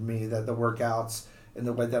confirmation for me that the workouts and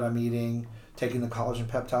the way that I'm eating, taking the collagen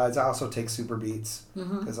peptides. I also take super beets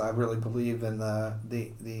because I really believe in the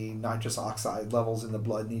nitrous oxide levels in the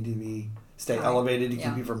blood need to stay elevated to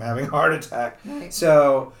keep you from having a heart attack. Right.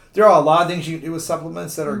 So there are a lot of things you can do with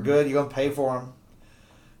supplements that are good. You're going to pay for them.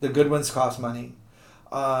 The good ones cost money.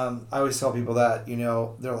 I always tell people that,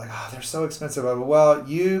 they're like, oh, they're so expensive. Well,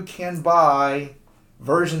 you can buy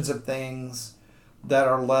versions of things that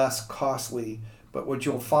are less costly. But what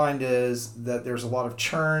you'll find is that there's a lot of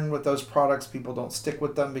churn with those products. People don't stick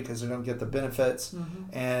with them because they don't get the benefits.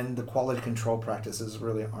 And the quality control practices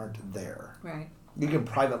really aren't there. Right. You can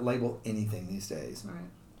private label anything these days. Right.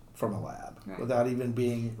 From a lab without even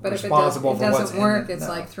being but responsible for what's in it. But if it doesn't work, it's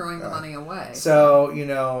like throwing the money away. So,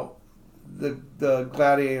 the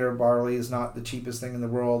Gladiator barley is not the cheapest thing in the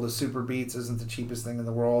world. The Super Beets isn't the cheapest thing in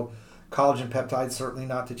the world. Collagen peptides, certainly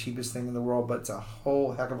not the cheapest thing in the world, but it's a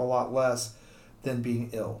whole heck of a lot less than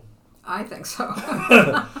being ill. I think so.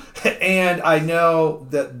 And I know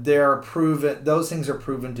that those things are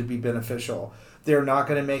proven to be beneficial. They're not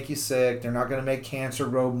going to make you sick. They're not going to make cancer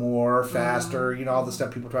grow more or faster. All the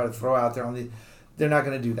stuff people try to throw out there they're not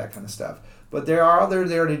going to do that kind of stuff. But all they're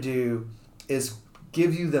there to do is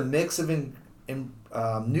give you the mix of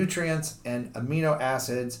nutrients and amino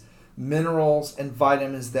acids, minerals, and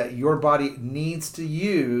vitamins that your body needs to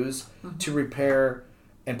use to repair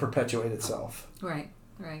and perpetuate itself. Right.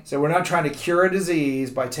 So we're not trying to cure a disease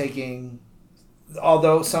by taking,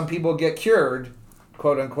 although some people get cured,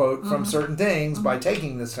 quote unquote, from certain things by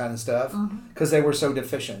taking this kind of stuff because they were so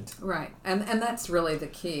deficient. Right. And that's really the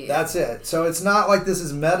key. That's it. So it's not like this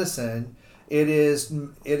is medicine. It is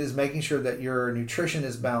making sure that your nutrition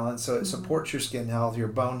is balanced so it supports your skin health, your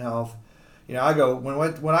bone health. I go,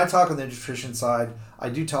 when I talk on the nutrition side, I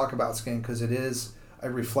do talk about skin because it is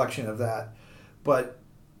a reflection of that. But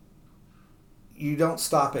you don't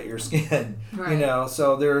stop at your skin, right.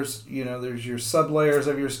 So there's your sublayers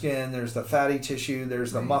of your skin, there's the fatty tissue,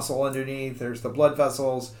 there's the muscle underneath, there's the blood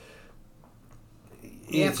vessels.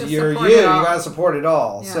 You got to support it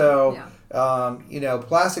all. Yeah. So,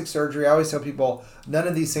 plastic surgery, I always tell people, none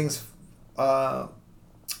of these things, I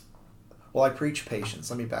preach patience.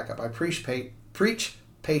 Let me back up. I preach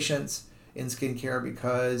patience in skincare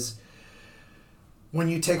because when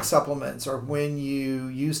you take supplements or when you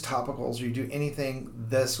use topicals or you do anything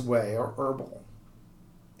this way or herbal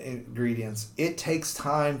ingredients, it takes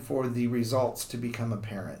time for the results to become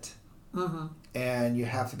apparent. And you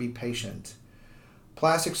have to be patient.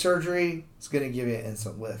 Plastic surgery is going to give you an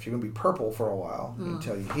instant lift. You're going to be purple for a while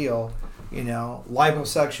until you heal.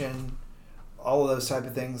 Liposuction, all of those type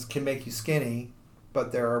of things can make you skinny,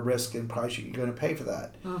 but there are risks and price you're going to pay for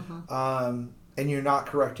that. And you're not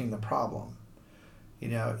correcting the problem.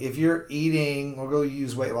 If you're eating, we'll go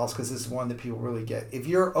use weight loss because this is one that people really get. If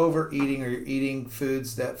you're overeating or you're eating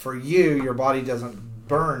foods that for you, your body doesn't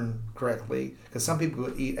burn correctly, because some people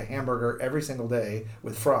would eat a hamburger every single day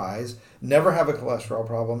with fries, never have a cholesterol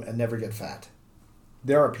problem, and never get fat.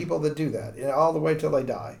 There are people that do that all the way till they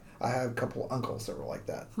die. I have a couple of uncles that were like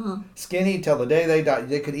that. Skinny till the day they died.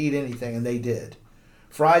 They could eat anything, and they did.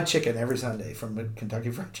 Fried chicken every Sunday from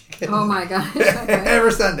Kentucky Fried Chicken. Oh my gosh! Okay.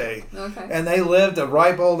 Every Sunday. Okay. And they lived a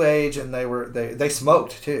ripe old age, and they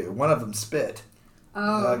smoked too. One of them spit.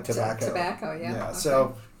 Oh, like tobacco. Tobacco, yeah. Yeah. Okay.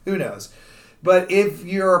 So who knows? But if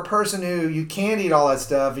you're a person who you can't eat all that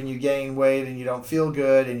stuff and you gain weight and you don't feel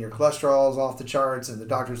good and your cholesterol is off the charts and the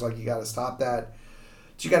doctor's like, you got to stop that,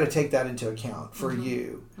 you got to take that into account for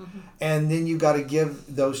you. And then you got to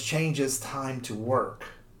give those changes time to work.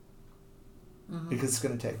 because it's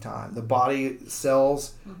going to take time. The body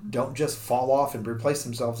cells don't just fall off and replace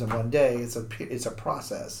themselves in one day. It's a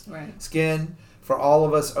process. Right. Skin, for all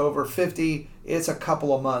of us over 50, it's a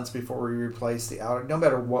couple of months before we replace the outer, no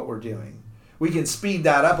matter what we're doing. We can speed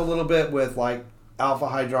that up a little bit with like alpha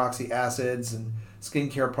hydroxy acids and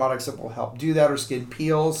skincare products that will help do that, or skin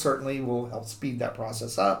peels certainly will help speed that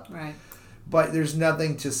process up. Right. But there's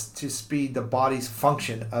nothing to speed the body's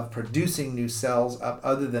function of producing new cells up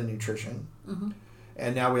other than nutrition.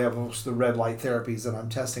 And now we have the red light therapies that I'm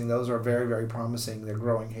testing. Those are very, very promising. They're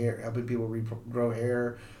growing hair, helping people grow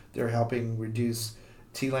hair. They're helping reduce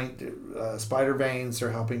T-length spider veins.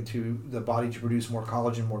 They're helping the body to produce more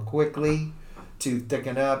collagen more quickly, to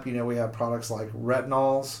thicken up. You know, we have products like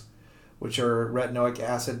retinols, which are retinoic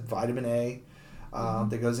acid, vitamin A,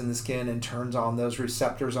 that goes in the skin and turns on those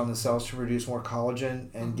receptors on the cells to produce more collagen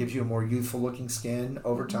and gives you a more youthful looking skin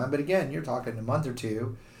over time. But again, you're talking a month or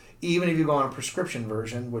two, even if you go on a prescription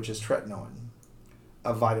version, which is tretinoin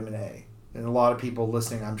of vitamin A. And a lot of people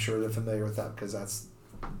listening, I'm sure they're familiar with that, because that's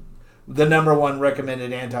the number one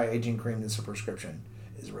recommended anti-aging cream that's a prescription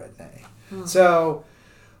is Retin A. So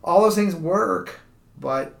all those things work,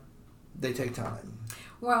 but they take time.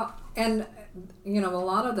 Well, and you know, a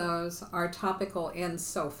lot of those are topical in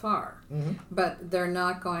so far, but they're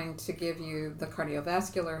not going to give you the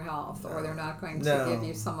cardiovascular health, or they're not going to give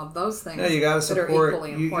you some of those things. No, you got to support. That are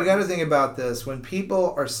equally important. You got to think about this. When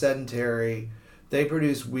people are sedentary, they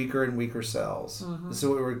produce weaker and weaker cells.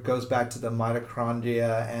 So it goes back to the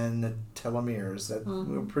mitochondria and the telomeres that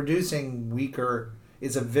we're producing weaker.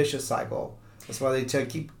 It's a vicious cycle. That's why they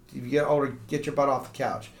if you get older, get your butt off the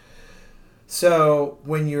couch. So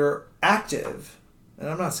when you're active, and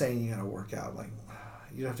I'm not saying you got to work out, like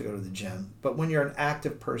you don't have to go to the gym, but when you're an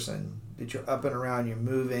active person, that you're up and around, you're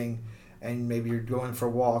moving, and maybe you're going for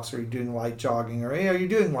walks, or you're doing light jogging, or you're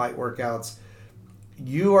doing light workouts,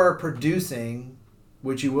 you are producing,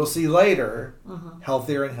 which you will see later,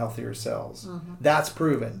 healthier and healthier cells. That's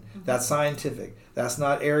proven. That's scientific. That's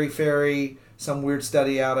not airy-fairy, some weird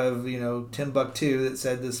study out of, Timbuktu that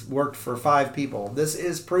said this worked for 5 people. This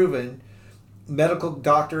is proven. Medical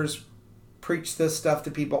doctors preach this stuff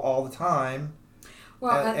to people all the time.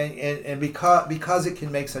 Well, and because it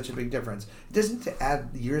can make such a big difference. It doesn't add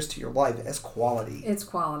years to your life. It's quality. It's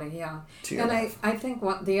quality, yeah. And I think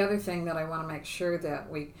the other thing that I want to make sure that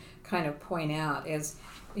we kind of point out is,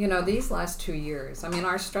 these last 2 years,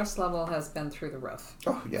 our stress level has been through the roof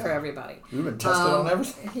for everybody. We've been tested on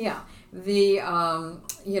everything. Yeah.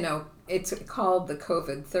 It's called the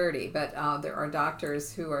COVID-30, but there are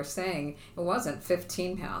doctors who are saying it wasn't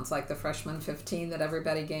 15 pounds like the freshman 15 that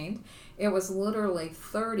everybody gained. It was literally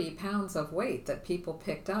 30 pounds of weight that people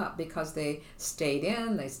picked up because they stayed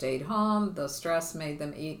in, they stayed home, the stress made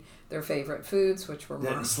them eat their favorite foods, which were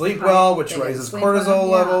more didn't sleep well, which raises cortisol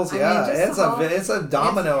levels. It's a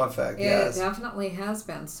domino effect. Yes, it definitely has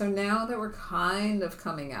been. So now that we're kind of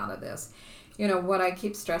coming out of this, what I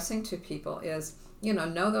keep stressing to people is,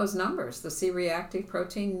 know those numbers. The C-reactive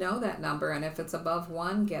protein, know that number, and if it's above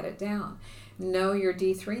 1, get it down. Know your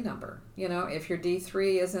D3 number. If your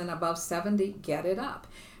D3 isn't above 70, get it up.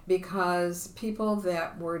 Because people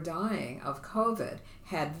that were dying of COVID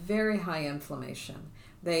had very high inflammation.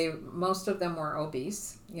 Most of them were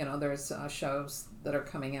obese. There's shows that are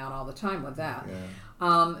coming out all the time with that.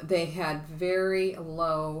 Yeah. They had very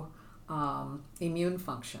low immune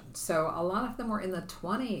function. So a lot of them were in the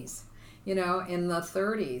 20s. In the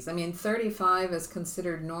 30s. 35 is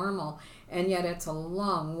considered normal, and yet it's a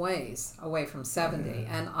long ways away from 70,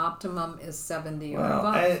 and optimum is 70 or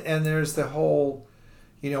above. And there's the whole,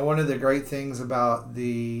 one of the great things about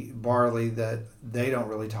the barley that they don't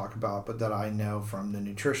really talk about, but that I know from the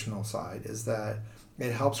nutritional side, is that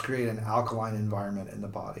it helps create an alkaline environment in the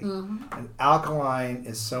body. And alkaline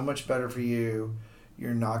is so much better for you.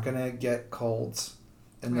 You're not going to get colds.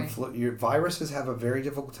 And your viruses have a very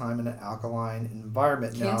difficult time in an alkaline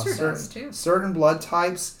environment. Cancer does too. Certain blood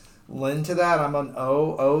types lend to that. I'm on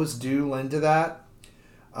O. O's do lend to that.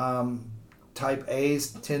 Type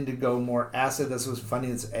A's tend to go more acid. That's what's funny.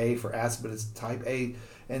 It's A for acid, but it's type A.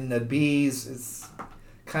 And the B's, it's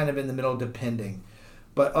kind of in the middle, depending.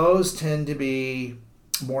 But O's tend to be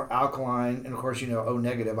more alkaline. And of course, O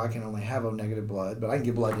negative. I can only have O negative blood, but I can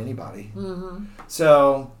give blood to anybody.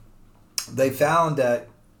 So they found that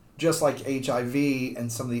just like HIV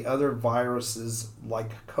and some of the other viruses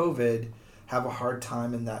like COVID have a hard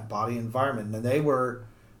time in that body environment. And they were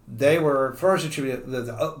first attributed,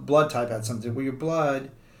 the blood type had something to do with your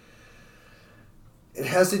blood. It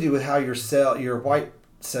has to do with how your white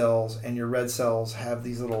cells and your red cells have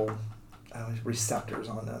these little receptors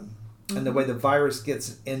on them. And the way the virus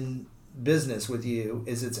gets in business with you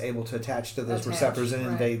is it's able to attach to those receptors and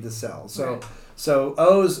invade the cell. So Right. so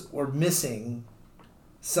O's were missing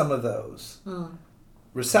some of those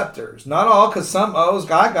receptors. Not all, because some O's,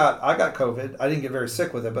 I got COVID. I didn't get very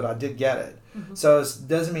sick with it, but I did get it. So it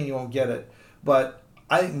doesn't mean you won't get it. But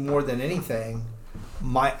I think more than anything,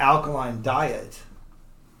 my alkaline diet,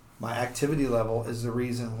 my activity level is the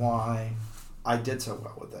reason why I did so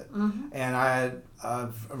well with it. And I had a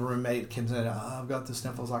roommate came in, I've got the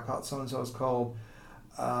sniffles, I caught so-and-so's cold.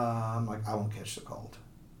 I'm like, I won't catch the cold.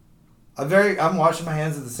 I'm washing my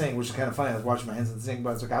hands at the sink, which is kind of funny. I was washing my hands at the sink, but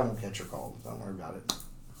I was like, I won't catch your cold. Don't worry about it.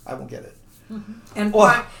 I won't get it. And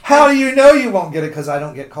how do you know you won't get it? Because I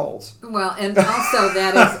don't get colds. Well, and also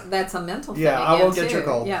that's a mental thing. Yeah, I won't again, get your too.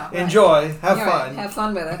 cold. Yeah, right. Enjoy. Have Yeah, fun. right. Have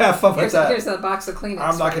fun with it. Have fun with that. Here's a box of Kleenex.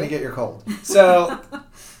 I'm not going to get your cold. So,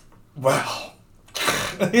 well,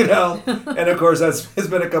 and of course, it's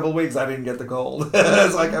been a couple of weeks I didn't get the cold.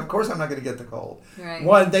 It's like, of course I'm not going to get the cold. Right.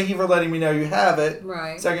 One, thank you for letting me know you have it.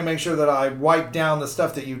 Right. So I can make sure that I wipe down the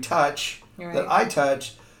stuff that you touch, Right. that I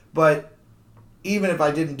touch. But even if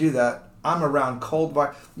I didn't do that, I'm around cold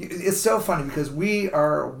virus. It's so funny because we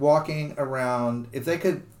are walking around. If they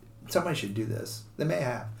could, somebody should do this. They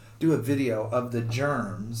may do a video of the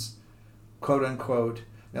germs, quote unquote.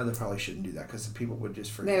 No, they probably shouldn't do that because the people would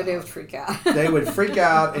just freak out. They would freak out. They would freak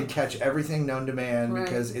out and catch everything known to man Right,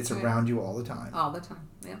 because it's right. around you all the time. All the time.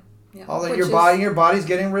 Yeah. Yeah. All that Which your body's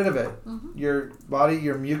getting rid of it. Your body,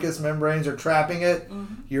 your mucous membranes are trapping it.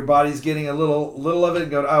 Your body's getting a little of it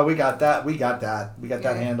and going, oh, we got that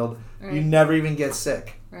Right. handled. Right. You never even get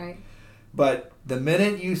sick. Right. But the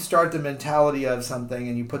minute you start the mentality of something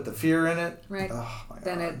and you put the fear in it, Right. oh my God.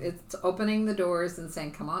 Then it's opening the doors and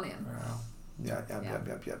saying, "Come on in." Wow. Yeah.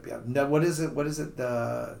 Now, what is it?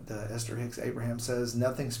 The Esther Hicks Abraham says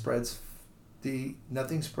nothing spreads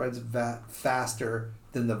faster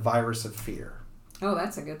than the virus of fear. Oh,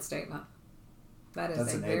 that's a good statement.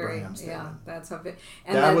 That's a very Abraham statement. yeah. That's a bit.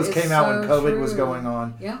 Came out when COVID was going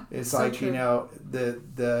on. Yeah, it's so like true. I know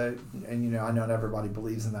not everybody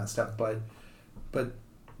believes in that stuff, but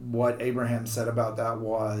what Abraham said about that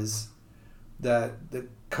was that the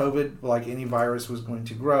COVID, like any virus, was going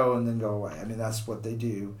to grow and then go away. I mean, that's what they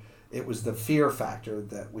do. It was the fear factor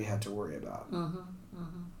that we had to worry about.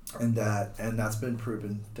 And that's been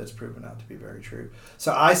proven. That's proven out to be very true.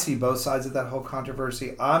 So I see both sides of that whole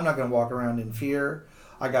controversy. I'm not going to walk around in fear.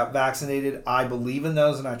 I got vaccinated. I believe in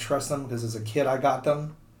those and I trust them because as a kid I got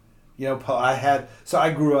them. So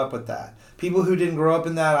I grew up with that. People who didn't grow up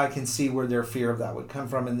in that, I can see where their fear of that would come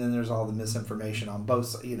from. And then there's all the misinformation on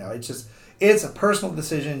both. It's a personal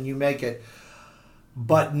decision. You make it,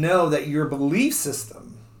 but know that your belief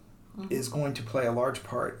system is going to play a large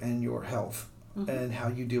part in your health. And how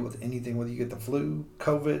you deal with anything, whether you get the flu,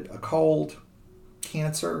 COVID, a cold,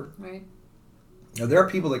 cancer. Right. Now, there are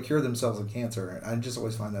people that cure themselves of cancer, and I just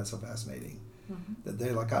always find that so fascinating. That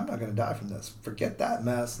they're like, I'm not going to die from this. Forget that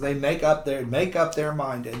mess. They make up their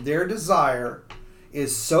mind, and their desire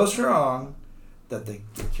is so strong that they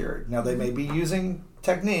get cured. Now, they may be using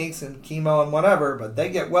techniques and chemo and whatever, but they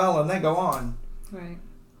get well and they go on. Right.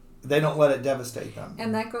 They don't let it devastate them.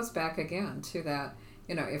 And that goes back again to that.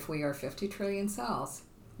 If we are 50 trillion cells,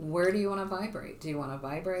 where do you want to vibrate? Do you want to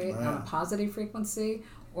vibrate on a positive frequency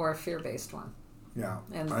or a fear-based one? Yeah.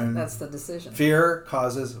 And that's the decision. Fear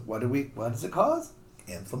causes, what does it cause?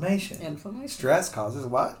 Inflammation. Stress causes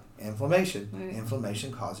what? Inflammation. Right.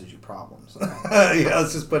 Inflammation causes you problems. Right.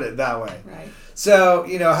 Let's just put it that way. Right. So,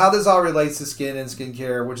 how this all relates to skin and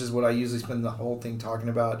skincare, which is what I usually spend the whole thing talking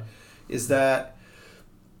about, is that,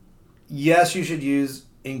 yes, you should use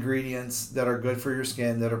ingredients that are good for your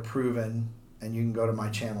skin, that are proven, and you can go to my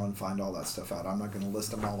channel and find all that stuff out. I'm not going to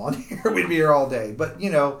list them all on here. We'd be here all day. But,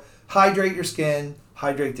 hydrate your skin,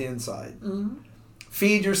 hydrate the inside.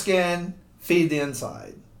 Feed your skin, feed the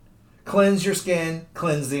inside. Cleanse your skin,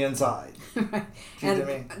 cleanse the inside. Right.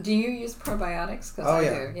 And do you use probiotics? Oh, I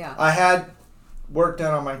yeah. do. Yeah. I had work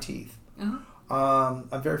done on my teeth. Uh-huh.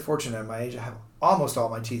 I'm very fortunate at my age. I have almost all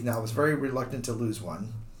my teeth now. I was very reluctant to lose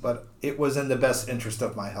one. But it was in the best interest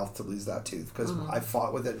of my health to lose that tooth because I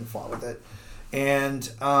fought with it.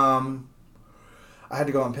 And I had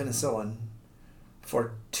to go on penicillin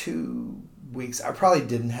for 2 weeks. I probably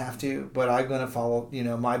didn't have to, but I'm going to follow,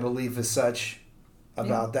 my belief is such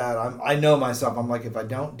about that. I know myself. I'm like, if I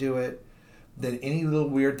don't do it, then any little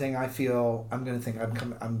weird thing I feel, I'm going to think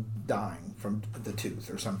I'm dying from the tooth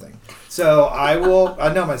or something. So I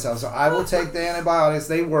know myself. So I will take the antibiotics.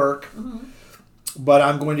 They work. But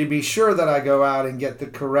I'm going to be sure that I go out and get the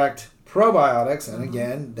correct probiotics. And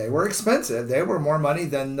again, they were expensive. They were more money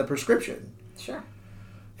than the prescription. Sure.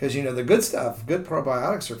 Because, the good stuff, good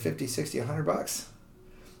probiotics are 50, 60, $100.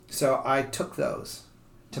 So I took those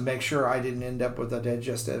to make sure I didn't end up with the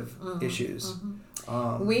digestive issues.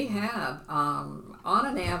 We have, on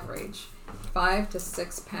an average, 5 to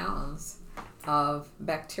 6 pounds of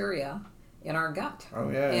bacteria in our gut. Oh,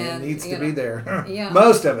 yeah, and it needs to be there. Yeah.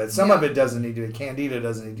 Most of it. Some of it doesn't need to be. Candida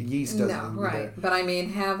doesn't need to. Yeast doesn't need to be there. But I mean,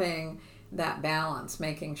 having that balance,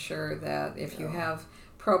 making sure that if you have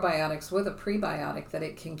probiotics with a prebiotic, that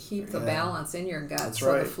it can keep the balance in your gut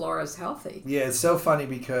the flora is healthy. Yeah, it's so funny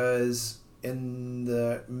because in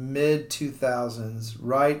the mid-2000s,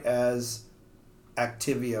 right as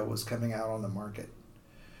Activia was coming out on the market,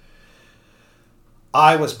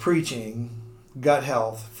 I was preaching gut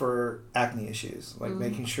health for acne issues, like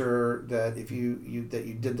making sure that if you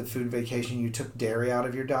did the food vacation, you took dairy out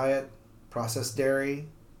of your diet, processed dairy,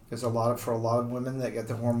 because for a lot of women that get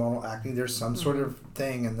the hormonal acne, there's some sort of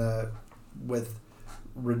thing with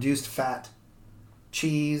reduced fat,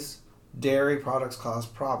 cheese, dairy products cause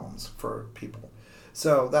problems for people.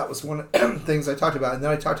 So that was one of the things I talked about, and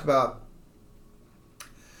then I talked about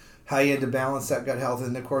how you had to balance that gut health,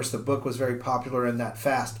 and of course the book was very popular, and that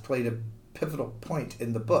fast played a pivotal point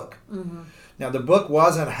in the book. Now the book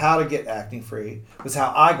wasn't how to get acne free, it was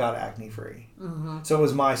how I got acne free. So it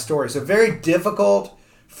was my story. So very difficult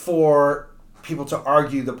for people to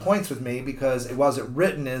argue the points with me because it wasn't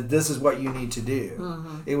written as this is what you need to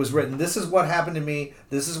do. It was written, this is what happened to me,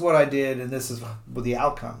 this is what I did, and this is the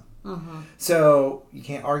outcome. So you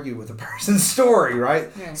can't argue with a person's story, right?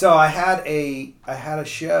 So I had a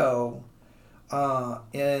show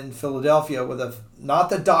in Philadelphia with not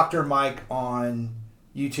the Dr. Mike on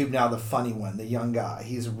YouTube now, the funny one, the young guy.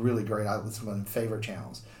 He's really great. It's one of my favorite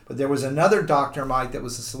channels. But there was another Dr. Mike that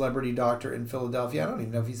was a celebrity doctor in Philadelphia. I don't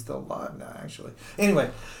even know if he's still alive now, actually.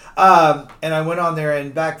 Anyway, and I went on there,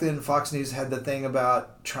 and back then Fox News had the thing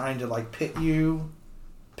about trying to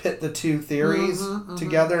pit the two theories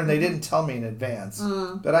together, and they didn't tell me in advance,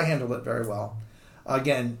 but I handled it very well.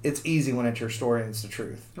 Again, it's easy when it's your story and it's the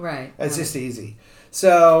truth. Right. It's just easy.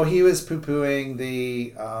 So he was poo-pooing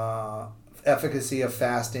the efficacy of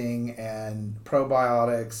fasting and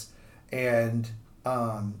probiotics, and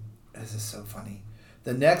this is so funny.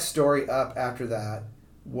 The next story up after that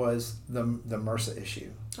was the MRSA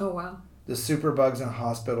issue. Oh, wow. The superbugs in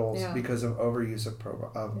hospitals because of overuse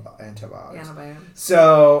of antibiotics.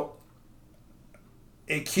 So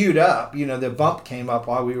it queued up. The bump came up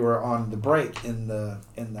while we were on the break in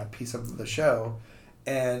that piece of the show,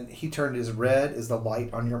 and he turned his red is the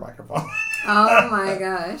light on your microphone. Oh my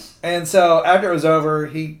gosh! And so after it was over,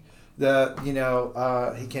 he came up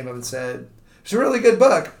and said, "It's a really good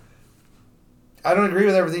book. I don't agree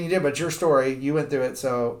with everything you did, but your story, you went through it,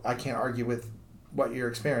 so I can't argue with what your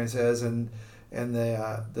experience is." And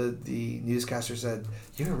the newscaster said,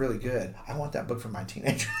 "You're really good. I want that book for my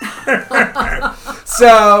teenager."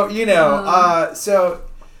 So so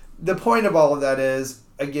the point of all of that is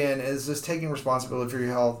just taking responsibility for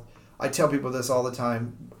your health. I tell people this all the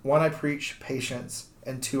time. 1, I preach patience,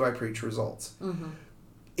 and 2, I preach results.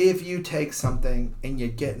 If you take something and you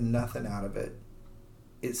get nothing out of it,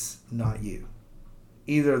 it's not you.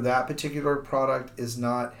 Either that particular product is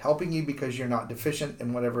not helping you because you're not deficient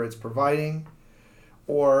in whatever it's providing,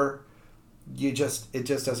 or it just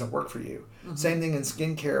doesn't work for you. Same thing in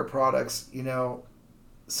skincare products.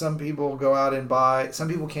 Some people go out and buy. Some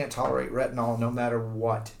people can't tolerate retinol no matter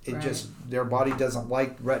what. Their body doesn't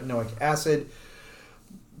like retinoic acid.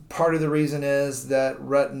 Part of the reason is that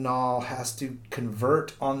retinol has to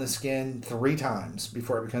convert on the skin 3 times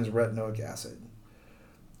before it becomes retinoic acid.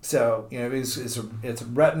 So, it's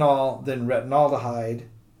retinol, then retinaldehyde,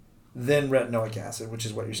 then retinoic acid, which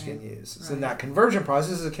is what your skin uses. And that conversion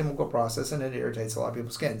process is a chemical process, and it irritates a lot of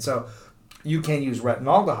people's skin. So you can use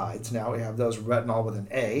retinaldehydes. Now we have those retinol with an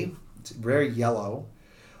A. It's very yellow.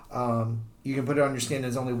 You can put it on your skin.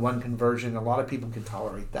 There's only one conversion. A lot of people can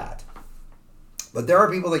tolerate that. But there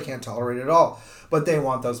are people that can't tolerate it at all, but they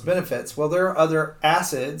want those benefits. Well, there are other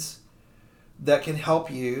acids that can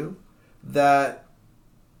help you that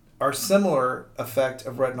are similar effect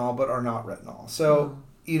of retinol but are not retinol. So,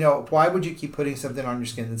 why would you keep putting something on your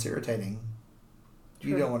skin that's irritating?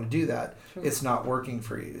 You don't want to do that. It's not working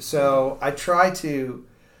for you. So I try to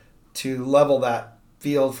level that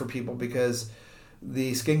field for people because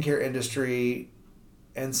the skincare industry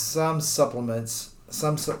and some of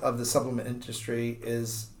the supplement industry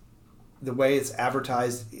is the way it's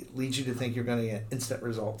advertised. It leads you to think you're going to get instant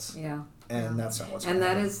results. Yeah. And that's not what's going on.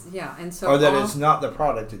 And that is, and so... Or that it's not the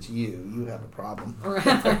product, it's you. You have a problem.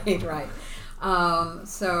 Right.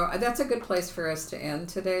 So that's a good place for us to end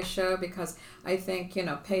today's show because I think,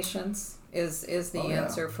 patience is the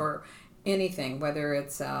answer for anything, whether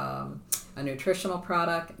it's a nutritional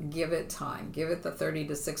product. Give it time. Give it the 30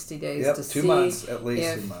 to 60 days to 2 see months, at least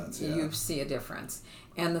if 2 months. you see a difference.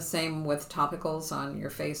 And the same with topicals on your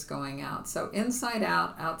face going out. So inside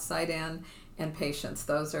out, outside in, and patience.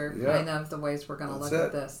 Those are kind of the ways we're going to look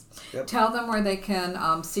at this. Tell them where they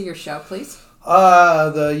can see your show, please.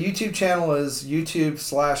 The YouTube channel is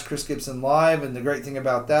YouTube/Chris Gibson Live, and the great thing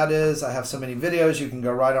about that is I have so many videos. You can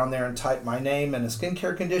go right on there and type my name and a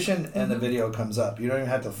skincare condition, and the video comes up. You don't even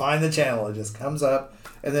have to find the channel; it just comes up.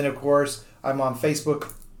 And then, of course, I'm on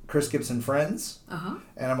Facebook, Chris Gibson Friends,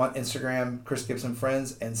 and I'm on Instagram, Chris Gibson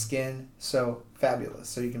Friends, and Skin So Fabulous.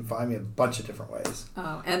 So you can find me a bunch of different ways.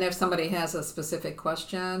 Oh, and if somebody has a specific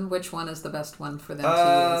question, which one is the best one for them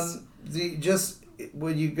to use?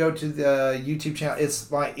 When you go to the YouTube channel,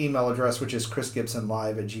 it's my email address, which is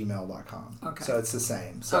chrisgibsonlive@gmail.com. Okay. So it's the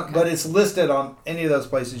same. So, but it's listed on any of those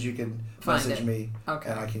places. You can message me,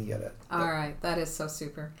 and I can get it. All right. That is so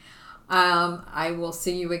super. I will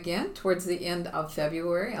see you again towards the end of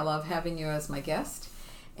February. I love having you as my guest.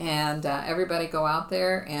 And everybody go out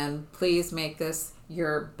there and please make this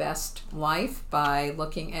your best life by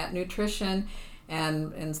looking at nutrition.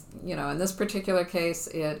 And in this particular case,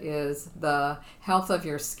 it is the health of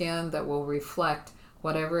your skin that will reflect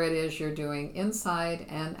whatever it is you're doing inside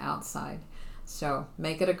and outside. So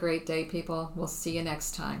make it a great day, people. We'll see you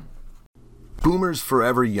next time. Boomers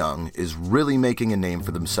Forever Young is really making a name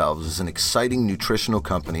for themselves as an exciting nutritional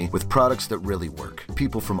company with products that really work.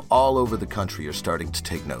 People from all over the country are starting to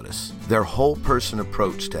take notice. Their whole person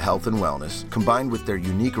approach to health and wellness, combined with their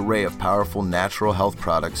unique array of powerful natural health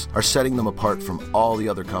products, are setting them apart from all the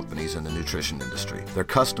other companies in the nutrition industry. Their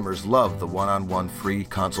customers love the one-on-one free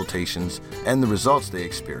consultations and the results they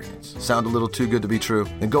experience. Sound a little too good to be true?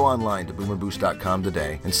 Then go online to boomerboost.com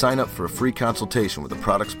today and sign up for a free consultation with a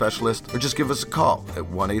product specialist, or just give us a call at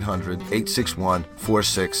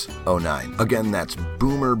 1-800-861-4609. Again, that's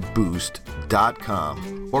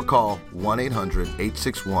boomerboost.com, or call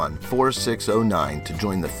 1-800-861-4609 to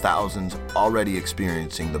join the thousands already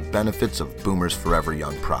experiencing the benefits of Boomers Forever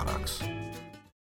Young products.